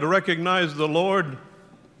they had recognized the Lord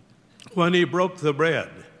when he broke the bread.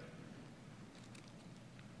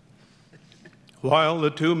 While the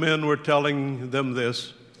two men were telling them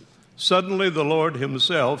this, suddenly the Lord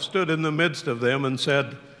himself stood in the midst of them and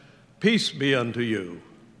said, Peace be unto you.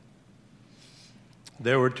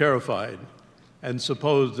 They were terrified and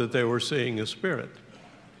supposed that they were seeing a spirit.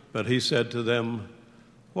 But he said to them,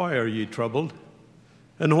 Why are ye troubled?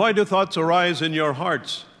 And why do thoughts arise in your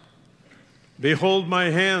hearts? Behold my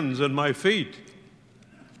hands and my feet,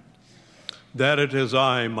 that it is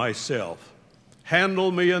I myself.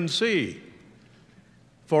 Handle me and see.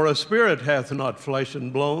 For a spirit hath not flesh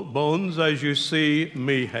and bones, as you see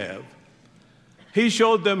me have. He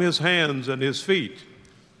showed them his hands and his feet.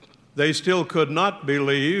 They still could not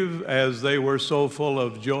believe, as they were so full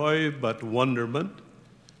of joy but wonderment.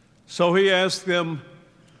 So he asked them,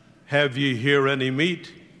 Have ye here any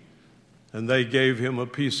meat? And they gave him a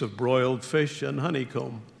piece of broiled fish and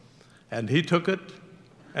honeycomb. And he took it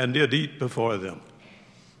and did eat before them.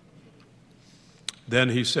 Then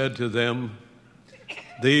he said to them,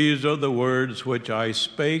 These are the words which I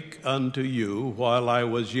spake unto you while I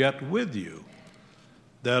was yet with you,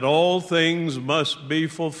 that all things must be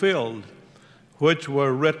fulfilled, which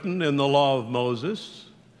were written in the law of Moses,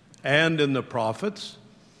 and in the prophets,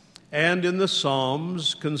 and in the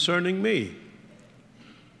Psalms concerning me.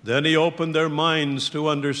 Then he opened their minds to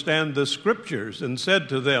understand the Scriptures, and said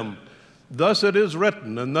to them, Thus it is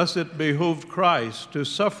written, and thus it behooved Christ to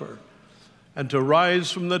suffer, and to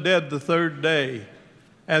rise from the dead the third day,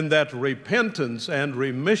 and that repentance and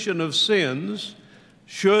remission of sins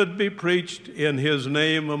should be preached in his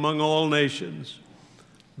name among all nations,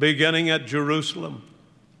 beginning at Jerusalem.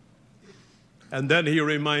 And then he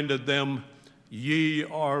reminded them, Ye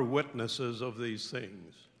are witnesses of these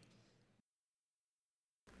things.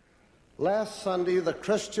 Last Sunday, the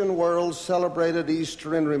Christian world celebrated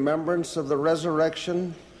Easter in remembrance of the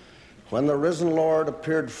resurrection, when the risen Lord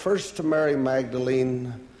appeared first to Mary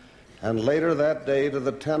Magdalene and later that day to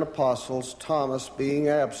the 10 apostles, Thomas being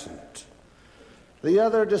absent. The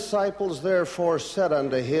other disciples therefore said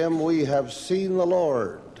unto him, We have seen the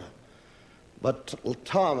Lord. But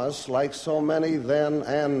Thomas, like so many then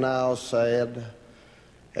and now, said,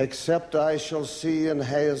 Except I shall see in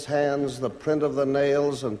his hands the print of the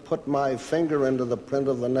nails, and put my finger into the print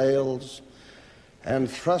of the nails, and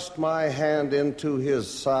thrust my hand into his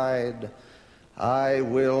side, I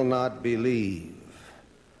will not believe.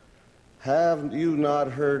 Have you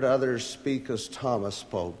not heard others speak as Thomas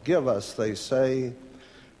spoke? Give us, they say,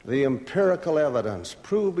 the empirical evidence.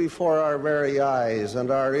 Prove before our very eyes and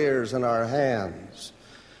our ears and our hands,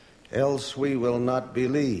 else we will not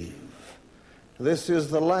believe. This is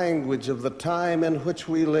the language of the time in which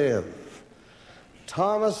we live.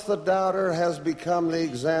 Thomas the doubter has become the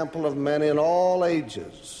example of men in all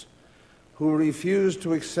ages who refuse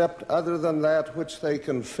to accept other than that which they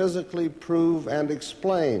can physically prove and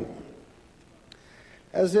explain,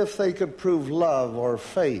 as if they could prove love or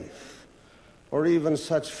faith, or even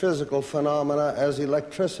such physical phenomena as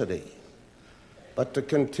electricity. But to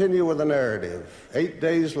continue with the narrative, 8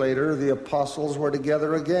 days later, the apostles were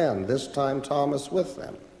together again, this time Thomas with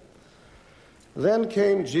them. Then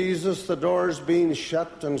came Jesus, the doors being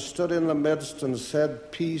shut, and stood in the midst and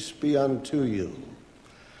said, Peace be unto you.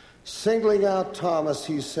 Singling out Thomas,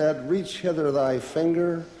 he said, Reach hither thy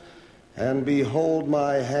finger, and behold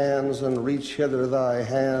my hands, and reach hither thy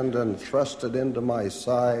hand, and thrust it into my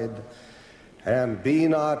side, and be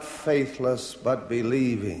not faithless, but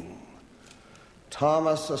believing.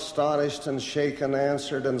 Thomas, astonished and shaken,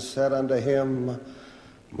 answered and said unto him,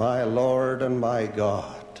 My Lord and my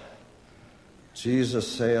God. Jesus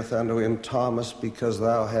saith unto him, Thomas, because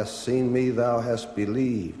thou hast seen me, thou hast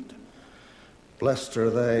believed. Blessed are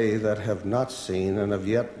they that have not seen and have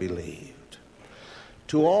yet believed.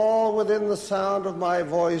 To all within the sound of my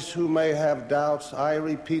voice who may have doubts, I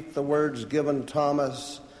repeat the words given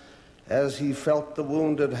Thomas as he felt the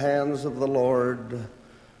wounded hands of the Lord.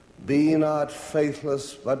 Be not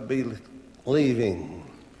faithless, but believing.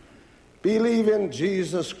 Believe in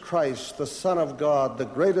Jesus Christ, the Son of God, the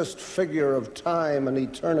greatest figure of time and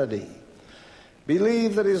eternity.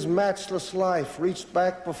 Believe that his matchless life reached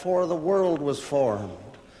back before the world was formed.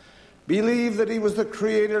 Believe that he was the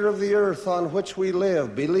creator of the earth on which we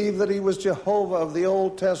live. Believe that he was Jehovah of the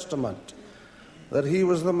Old Testament, that he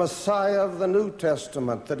was the Messiah of the New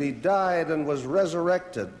Testament, that he died and was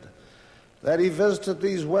resurrected, that he visited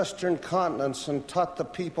these western continents and taught the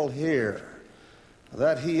people here,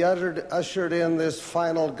 that he ushered in this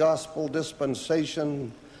final gospel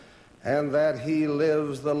dispensation, and that he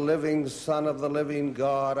lives, the living Son of the living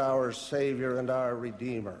God, our Savior and our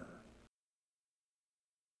Redeemer.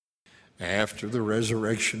 After the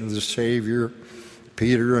resurrection of the Savior,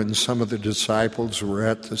 Peter and some of the disciples were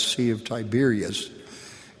at the Sea of Tiberias.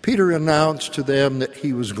 Peter announced to them that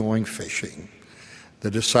he was going fishing. The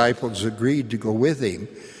disciples agreed to go with him.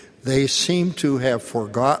 They seemed to have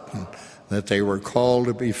forgotten that they were called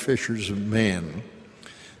to be fishers of men.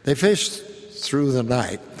 They fished through the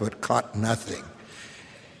night, but caught nothing.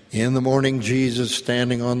 In the morning, Jesus,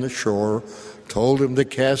 standing on the shore, told them to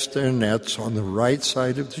cast their nets on the right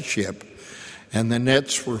side of the ship, and the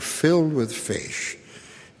nets were filled with fish.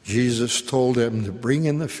 Jesus told them to bring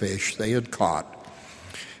in the fish they had caught.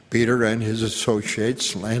 Peter and his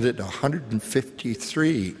associates landed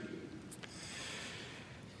 153.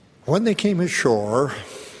 When they came ashore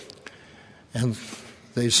and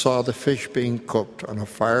they saw the fish being cooked on a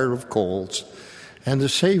fire of coals, and the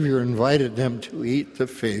Savior invited them to eat the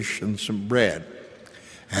fish and some bread.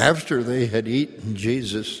 After they had eaten,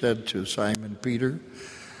 Jesus said to Simon Peter,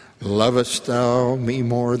 Lovest thou me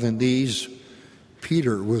more than these?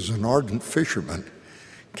 Peter was an ardent fisherman.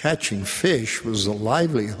 Catching fish was the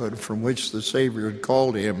livelihood from which the Savior had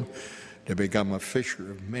called him to become a fisher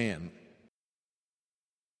of men.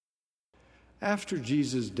 After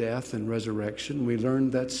Jesus' death and resurrection, we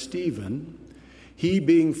learned that Stephen, he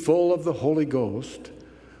being full of the Holy Ghost,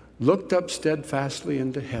 looked up steadfastly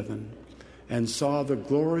into heaven and saw the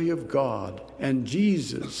glory of God and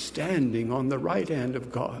Jesus standing on the right hand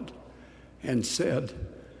of God, and said,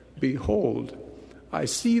 Behold, I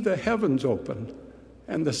see the heavens open,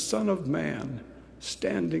 and the Son of Man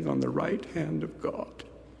standing on the right hand of God.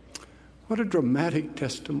 What a dramatic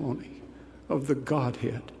testimony of the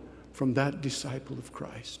Godhead from that disciple of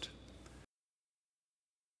Christ.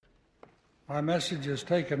 My message is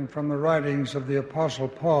taken from the writings of the Apostle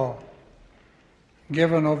Paul,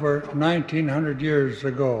 given over 1900 years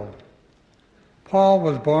ago. Paul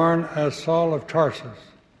was born as Saul of Tarsus,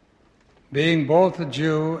 being both a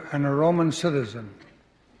Jew and a Roman citizen.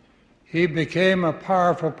 He became a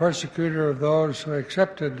powerful persecutor of those who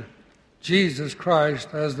accepted Jesus Christ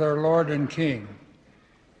as their Lord and King.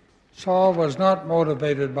 Saul was not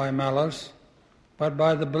motivated by malice, but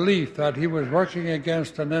by the belief that he was working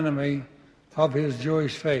against an enemy of his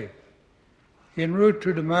Jewish faith. En route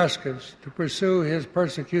to Damascus to pursue his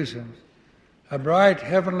persecutions, a bright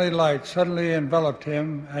heavenly light suddenly enveloped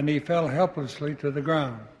him, and he fell helplessly to the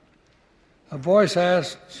ground. A voice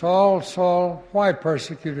asked, "Saul, Saul, why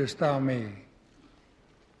persecutest thou me?"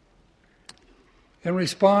 In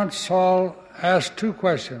response, Saul asked two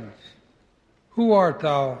questions. "Who art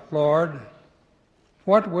thou, Lord?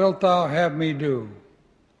 What wilt thou have me do?"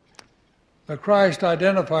 The Christ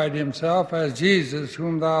identified himself as Jesus,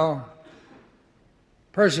 whom thou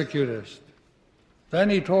persecutest. Then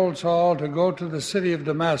he told Saul to go to the city of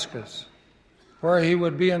Damascus, where he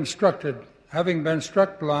would be instructed. Having been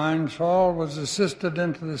struck blind, Saul was assisted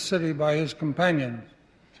into the city by his companions.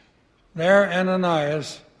 There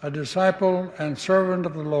Ananias, a disciple and servant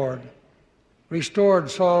of the Lord, restored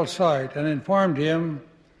Saul's sight and informed him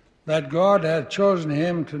that God had chosen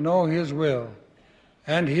him to know his will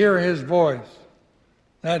and hear his voice,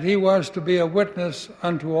 that he was to be a witness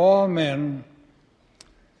unto all men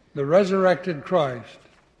the resurrected Christ.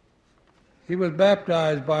 He was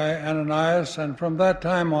baptized by Ananias, and from that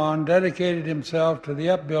time on dedicated himself to the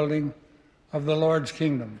upbuilding of the Lord's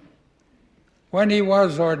kingdom. When he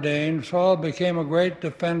was ordained, Saul became a great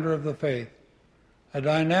defender of the faith, a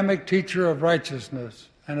dynamic teacher of righteousness,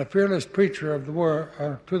 and a fearless preacher of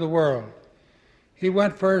to the world. He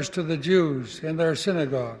went first to the Jews in their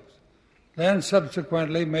synagogues, then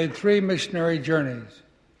subsequently made 3 missionary journeys,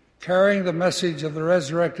 carrying the message of the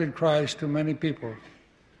resurrected Christ to many people.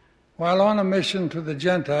 While on a mission to the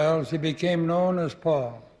Gentiles, he became known as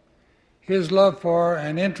Paul. His love for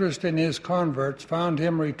and interest in his converts found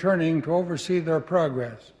him returning to oversee their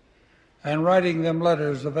progress and writing them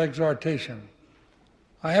letters of exhortation.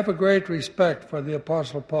 I have a great respect for the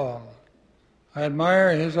Apostle Paul. I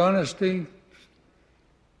admire his honesty,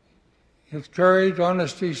 his courage,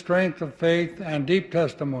 honesty, strength of faith, and deep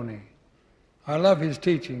testimony. I love his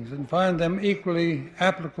teachings and find them equally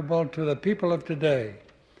applicable to the people of today.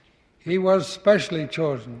 He was specially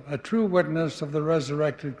chosen, a true witness of the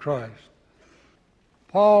resurrected Christ.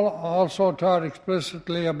 Paul also taught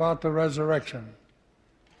explicitly about the resurrection.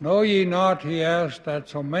 Know ye not, he asked, that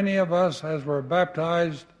so many of us as were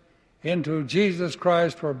baptized into Jesus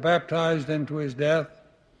Christ were baptized into his death?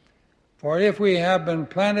 For if we have been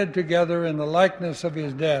planted together in the likeness of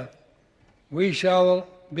his death, we shall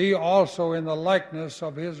be also in the likeness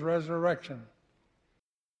of his resurrection.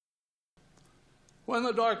 When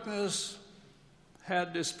the darkness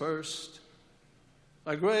had dispersed,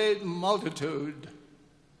 a great multitude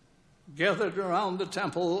gathered around the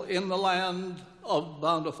temple in the land of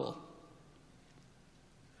Bountiful.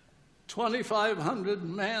 2,500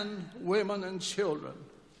 men, women, and children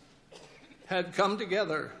had come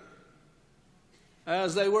together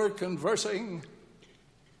as they were conversing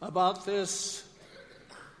about this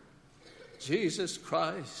Jesus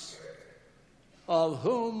Christ, of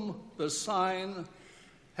whom the sign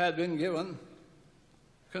had been given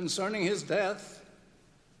concerning his death.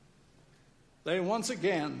 They once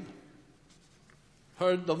again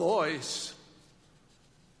heard the voice.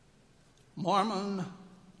 Mormon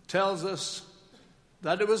tells us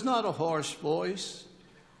that it was not a hoarse voice,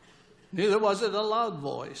 neither was it a loud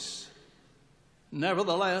voice.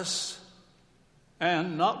 Nevertheless,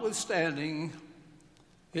 and notwithstanding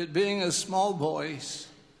it being a small voice,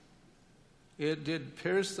 it did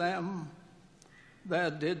pierce them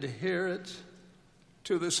that did hear it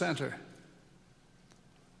to the center.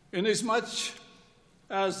 Inasmuch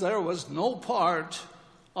as there was no part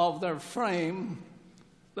of their frame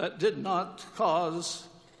that did not cause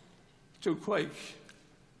to quake.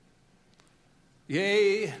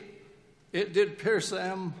 Yea, it did pierce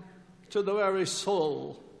them to the very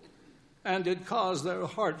soul, and did cause their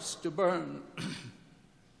hearts to burn.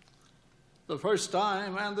 The first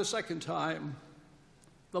time and the second time,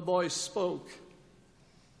 the voice spoke.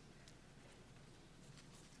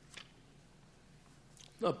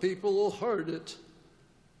 The people heard it,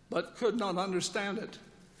 but could not understand it.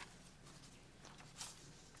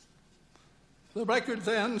 The record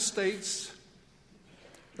then states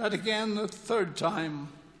that again the third time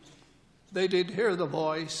they did hear the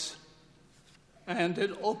voice and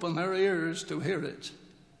did open their ears to hear it.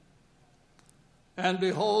 And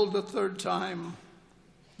behold, the third time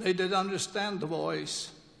they did understand the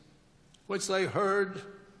voice, which they heard,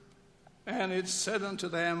 and it said unto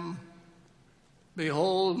them,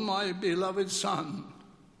 Behold my beloved Son,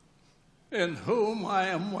 in whom I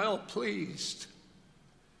am well pleased,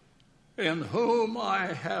 in whom I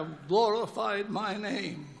have glorified my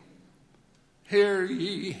name. Hear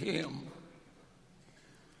ye him.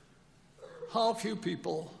 How few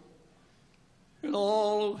people in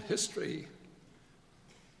all history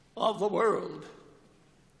of the world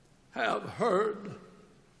have heard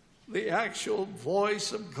the actual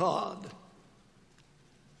voice of God,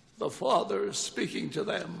 the Father speaking to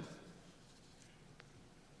them.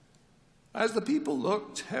 As the people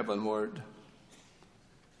looked heavenward,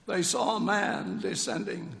 they saw a man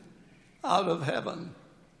descending out of heaven,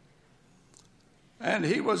 and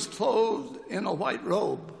he was clothed in a white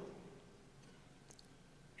robe.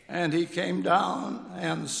 And he came down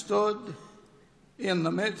and stood in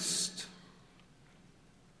the midst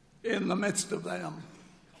of them.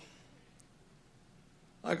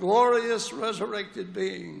 A glorious resurrected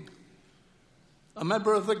being, a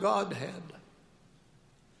member of the Godhead,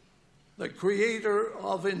 the creator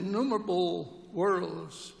of innumerable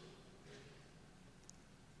worlds,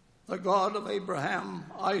 the God of Abraham,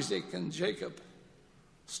 Isaac, and Jacob,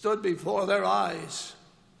 stood before their eyes.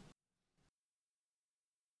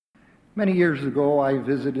 Many years ago, I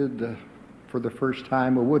visited for the first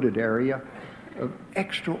time a wooded area of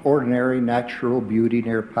extraordinary natural beauty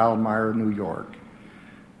near Palmyra, New York.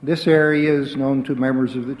 This area is known to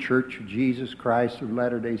members of the Church of Jesus Christ of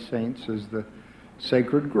Latter-day Saints as the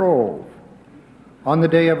Sacred Grove. On the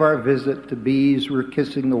day of our visit, the bees were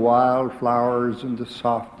kissing the wild flowers, and the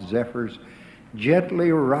soft zephyrs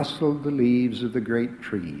gently rustled the leaves of the great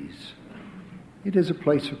trees. It is a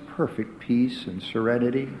place of perfect peace and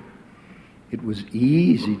serenity. It was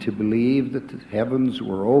easy to believe that the heavens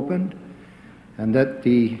were opened and that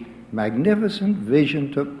the magnificent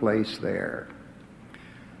vision took place there.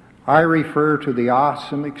 I refer to the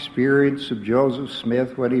awesome experience of Joseph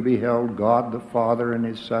Smith when he beheld God the Father and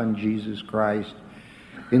his Son Jesus Christ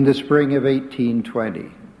in the spring of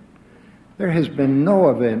 1820. There has been no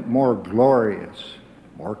event more glorious,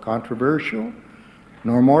 more controversial,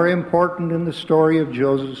 nor more important in the story of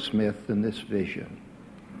Joseph Smith than this vision.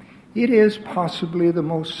 It is possibly the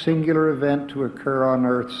most singular event to occur on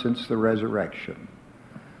earth since the resurrection.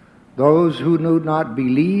 Those who do not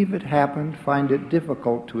believe it happened find it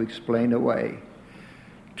difficult to explain away.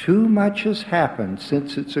 Too much has happened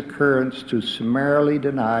since its occurrence to summarily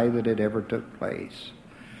deny that it ever took place.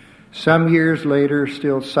 Some years later,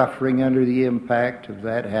 still suffering under the impact of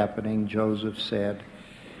that happening, Joseph said,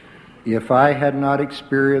 "If I had not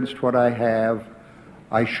experienced what I have,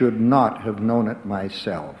 I should not have known it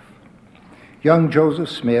myself." Young Joseph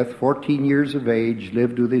Smith, 14 years of age,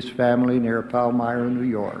 lived with his family near Palmyra, New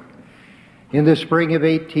York. In the spring of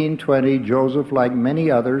 1820, Joseph, like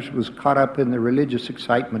many others, was caught up in the religious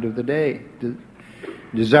excitement of the day.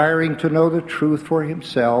 Desiring to know the truth for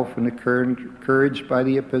himself and encouraged by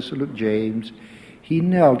the Epistle of James, he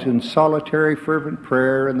knelt in solitary fervent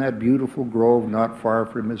prayer in that beautiful grove not far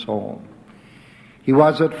from his home. He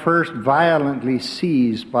was at first violently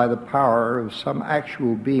seized by the power of some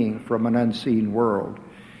actual being from an unseen world.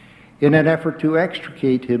 In an effort to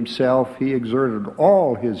extricate himself, he exerted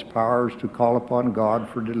all his powers to call upon God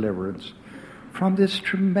for deliverance from this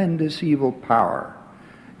tremendous evil power.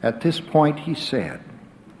 At this point he said,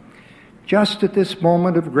 "Just at this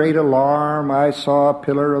moment of great alarm, I saw a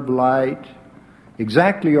pillar of light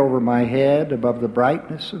exactly over my head above the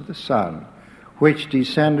brightness of the sun, which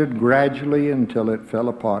descended gradually until it fell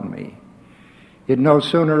upon me. It no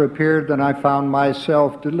sooner appeared than I found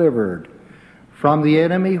myself delivered from the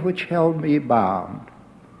enemy which held me bound.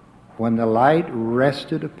 When the light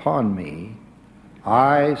rested upon me,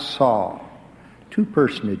 I saw two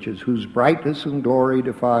personages whose brightness and glory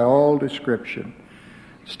defy all description,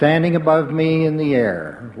 standing above me in the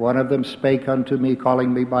air. One of them spake unto me,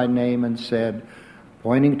 calling me by name, and said,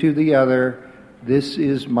 pointing to the other, 'This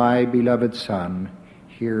is my beloved Son,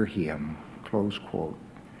 hear him.'" Close quote.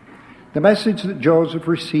 The message that Joseph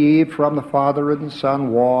received from the Father and the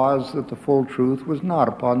Son was that the full truth was not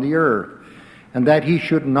upon the earth, and that he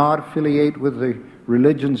should not affiliate with the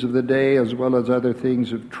religions of the day as well as other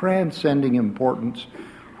things of transcending importance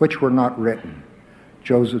which were not written.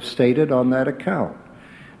 Joseph stated on that account,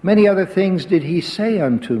 "Many other things did he say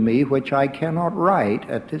unto me which I cannot write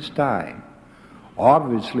at this time."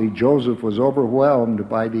 Obviously, Joseph was overwhelmed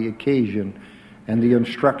by the occasion and the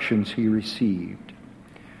instructions he received.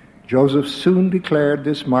 Joseph soon declared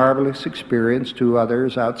this marvelous experience to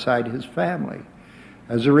others outside his family.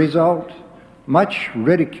 As a result, much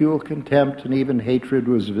ridicule, contempt, and even hatred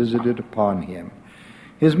was visited upon him.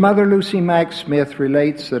 His mother, Lucy Mack Smith,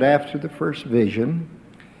 relates that after the first vision,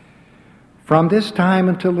 From this time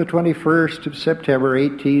until the 21st of September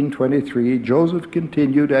 1823, Joseph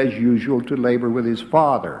continued as usual to labor with his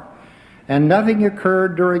father, and nothing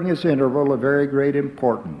occurred during this interval of very great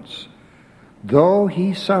importance, though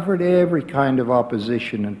he suffered every kind of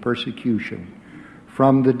opposition and persecution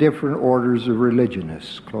from the different orders of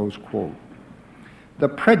religionists, close quote. The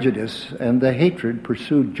prejudice and the hatred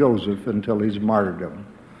pursued Joseph until his martyrdom.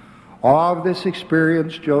 Of this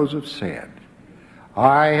experience, Joseph said,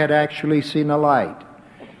 I had actually seen a light,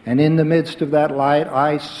 and in the midst of that light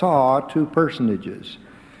I saw two personages,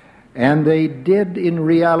 and they did in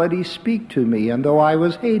reality speak to me, and though I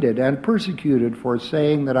was hated and persecuted for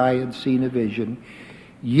saying that I had seen a vision,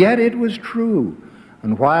 yet it was true.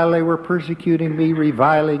 And while they were persecuting me,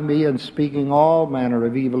 reviling me, and speaking all manner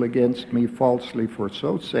of evil against me falsely for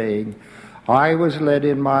so saying, I was led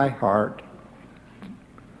in my heart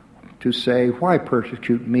to say, why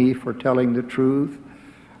persecute me for telling the truth?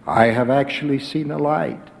 I have actually seen a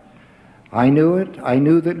light. I knew it. I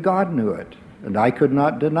knew that God knew it, and I could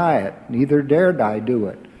not deny it, neither dared I do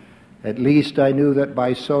it. At least I knew that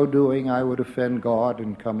by so doing I would offend God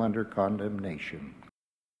and come under condemnation.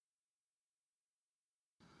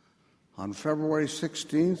 On February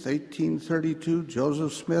 16th, 1832,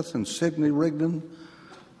 Joseph Smith and Sidney Rigdon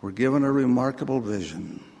were given a remarkable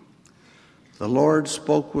vision. The Lord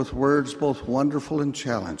spoke with words both wonderful and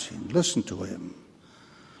challenging. Listen to him.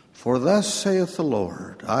 For thus saith the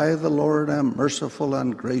Lord, I, the Lord, am merciful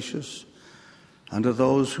and gracious unto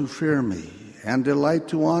those who fear me, and delight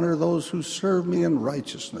to honor those who serve me in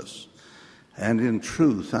righteousness and in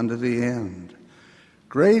truth unto the end.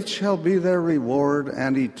 Great shall be their reward,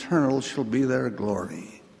 and eternal shall be their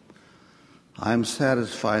glory. I am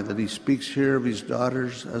satisfied that he speaks here of his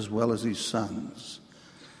daughters as well as his sons.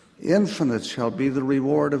 Infinite shall be the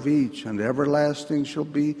reward of each, and everlasting shall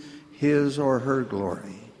be his or her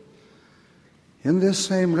glory. In this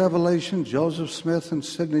same revelation, Joseph Smith and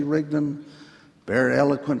Sidney Rigdon bear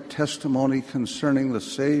eloquent testimony concerning the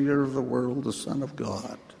Savior of the world, the Son of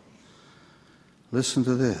God. Listen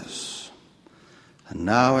to this. And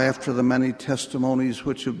now, after the many testimonies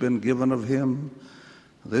which have been given of him,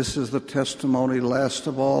 this is the testimony last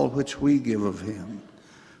of all which we give of him,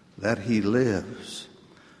 that he lives.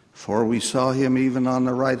 For we saw him even on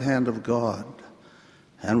the right hand of God,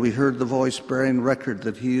 and we heard the voice bearing record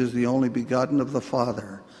that he is the only begotten of the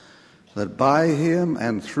Father, that by him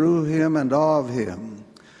and through him and of him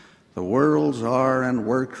the worlds are and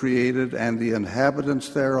were created, and the inhabitants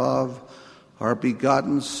thereof are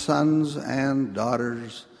begotten sons and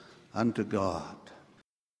daughters unto God.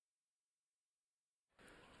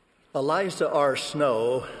 Eliza R.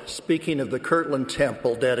 Snow, speaking of the Kirtland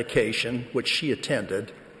Temple dedication, which she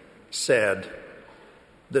attended, said,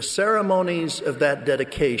 the ceremonies of that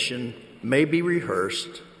dedication may be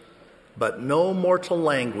rehearsed, but no mortal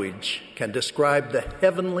language can describe the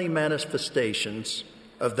heavenly manifestations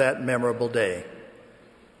of that memorable day.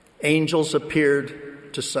 Angels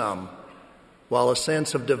appeared to some, while a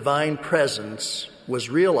sense of divine presence was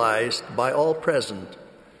realized by all present,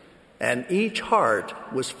 and each heart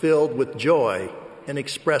was filled with joy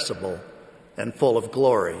inexpressible and full of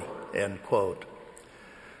glory, end quote.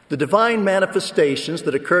 The divine manifestations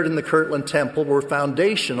that occurred in the Kirtland Temple were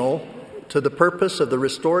foundational to the purpose of the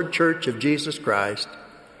restored Church of Jesus Christ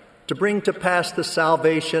to bring to pass the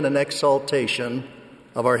salvation and exaltation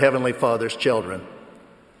of our Heavenly Father's children.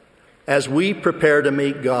 As we prepare to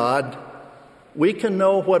meet God, we can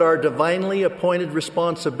know what our divinely appointed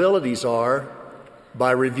responsibilities are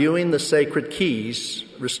by reviewing the sacred keys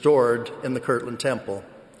restored in the Kirtland Temple.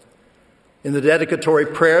 In the dedicatory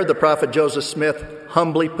prayer, the prophet Joseph Smith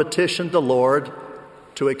humbly petitioned the Lord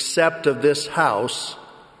to accept of this house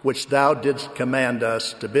which thou didst command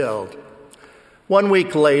us to build. 1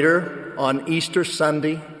 week later, on Easter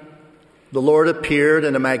Sunday, the Lord appeared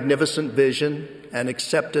in a magnificent vision and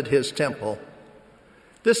accepted his temple.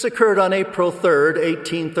 This occurred on April 3rd,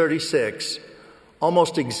 1836,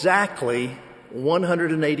 almost exactly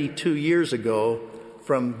 182 years ago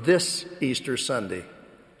from this Easter Sunday.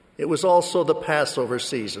 It was also the Passover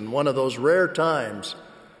season, one of those rare times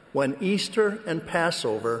when Easter and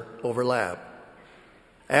Passover overlap.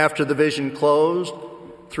 After the vision closed,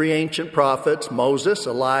 3 ancient prophets, Moses,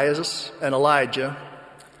 Elias, and Elijah,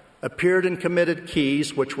 appeared and committed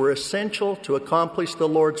keys which were essential to accomplish the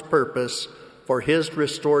Lord's purpose for his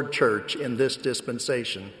restored church in this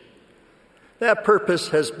dispensation. That purpose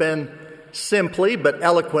has been simply but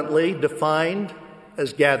eloquently defined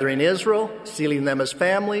as gathering Israel, sealing them as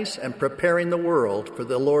families, and preparing the world for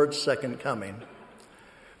the Lord's second coming.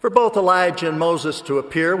 For both Elijah and Moses to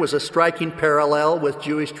appear was a striking parallel with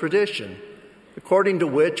Jewish tradition, according to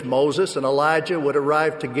which Moses and Elijah would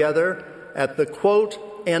arrive together at the, quote,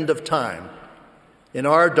 end of time. In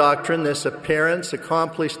our doctrine, this appearance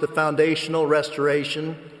accomplished the foundational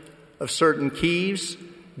restoration of certain keys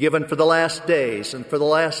given for the last days and for the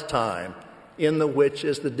last time, in the which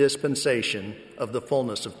is the dispensation of the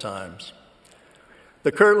fullness of times.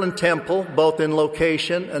 The Kirtland Temple, both in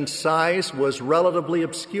location and size, was relatively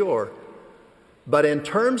obscure, but in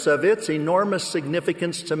terms of its enormous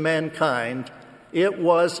significance to mankind, it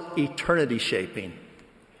was eternity-shaping.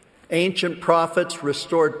 Ancient prophets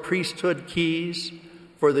restored priesthood keys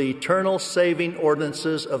for the eternal saving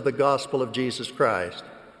ordinances of the gospel of Jesus Christ.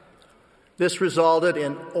 This resulted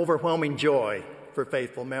in overwhelming joy for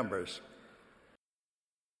faithful members.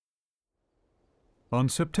 On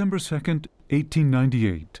September 2nd,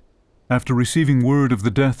 1898, after receiving word of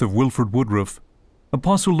the death of Wilford Woodruff,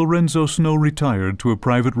 Apostle Lorenzo Snow retired to a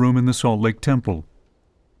private room in the Salt Lake Temple.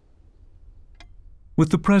 With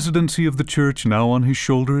the presidency of the church now on his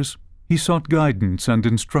shoulders, he sought guidance and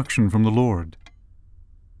instruction from the Lord.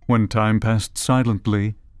 When time passed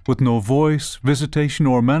silently, with no voice, visitation,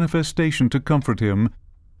 or manifestation to comfort him,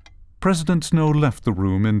 President Snow left the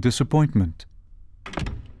room in disappointment.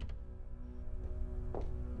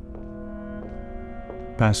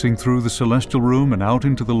 Passing through the celestial room and out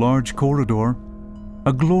into the large corridor,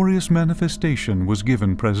 a glorious manifestation was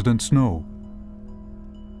given President Snow.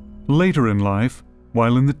 Later in life,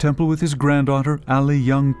 while in the temple with his granddaughter, Allie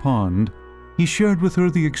Young Pond, he shared with her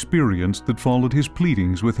the experience that followed his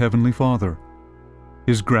pleadings with Heavenly Father.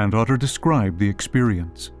 His granddaughter described the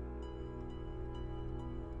experience.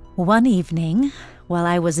 One evening, while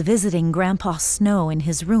I was visiting Grandpa Snow in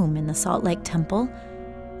his room in the Salt Lake Temple,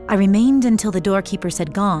 I remained until the doorkeepers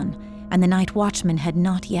had gone and the night watchman had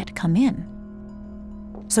not yet come in.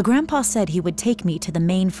 So Grandpa said he would take me to the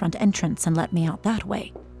main front entrance and let me out that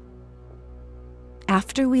way.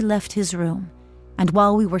 After we left his room, and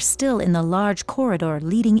while we were still in the large corridor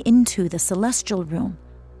leading into the celestial room,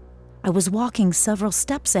 I was walking several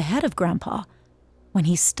steps ahead of Grandpa when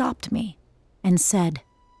he stopped me and said,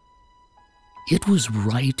 "It was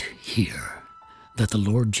right here that the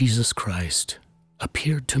Lord Jesus Christ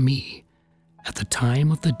appeared to me at the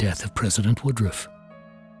time of the death of President Woodruff.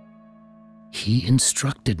 He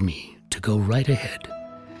instructed me to go right ahead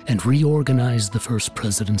and reorganize the first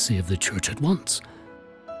presidency of the church at once,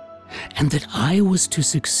 and that I was to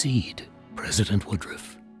succeed President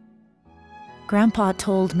Woodruff." Grandpa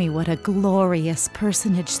told me what a glorious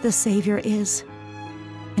personage the Savior is,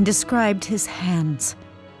 and described his hands,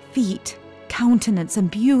 feet, countenance, and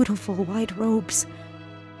beautiful white robes,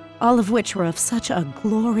 all of which were of such a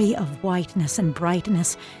glory of whiteness and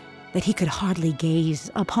brightness that he could hardly gaze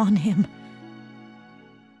upon him.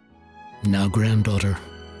 Now, granddaughter,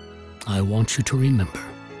 I want you to remember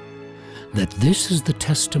that this is the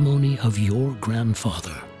testimony of your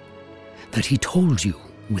grandfather, that he told you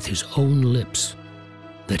with his own lips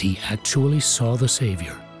that he actually saw the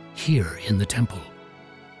Savior here in the temple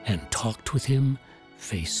and talked with him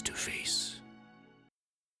face to face.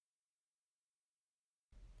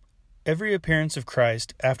 Every appearance of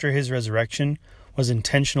Christ after his resurrection was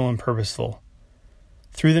intentional and purposeful.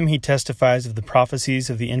 Through them he testifies of the prophecies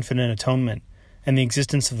of the infinite atonement and the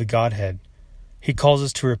existence of the Godhead. He calls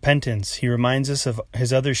us to repentance, he reminds us of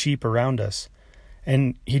his other sheep around us,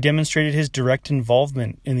 and he demonstrated his direct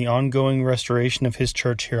involvement in the ongoing restoration of his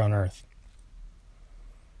church here on earth.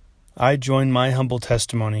 I join my humble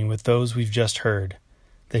testimony with those we've just heard,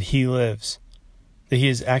 that he lives, that he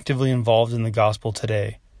is actively involved in the gospel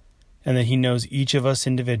today, and that he knows each of us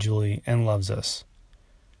individually and loves us.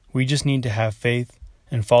 We just need to have faith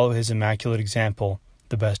and follow his immaculate example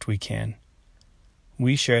the best we can.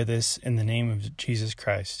 We share this in the name of Jesus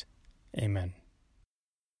Christ. Amen.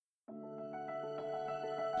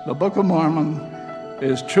 The Book of Mormon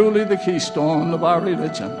is truly the keystone of our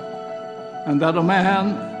religion, and that a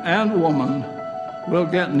man and woman will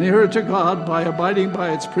get nearer to God by abiding by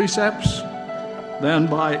its precepts than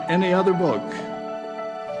by any other book.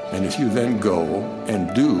 And if you then go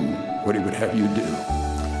and do what he would have you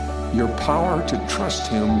do, your power to trust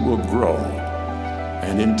him will grow,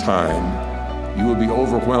 and in time you will be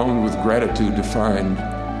overwhelmed with gratitude to find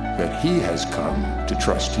that he has come to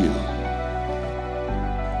trust you.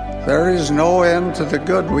 There is no end to the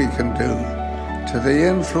good we can do, to the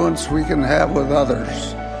influence we can have with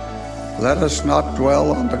others. Let us not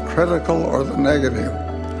dwell on the critical or the negative.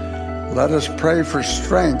 Let us pray for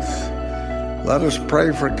strength. Let us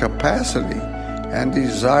pray for capacity and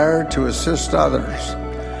desire to assist others.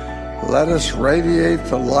 Let us radiate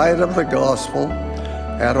the light of the gospel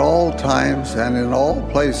at all times and in all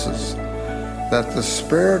places, that the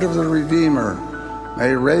Spirit of the Redeemer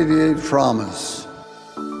may radiate from us.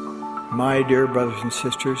 My dear brothers and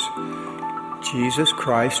sisters, Jesus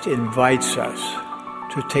Christ invites us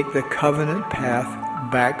to take the covenant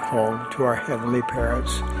path back home to our heavenly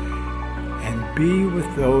parents and be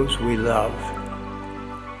with those we love.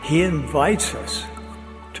 He invites us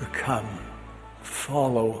to come,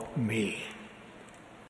 follow me.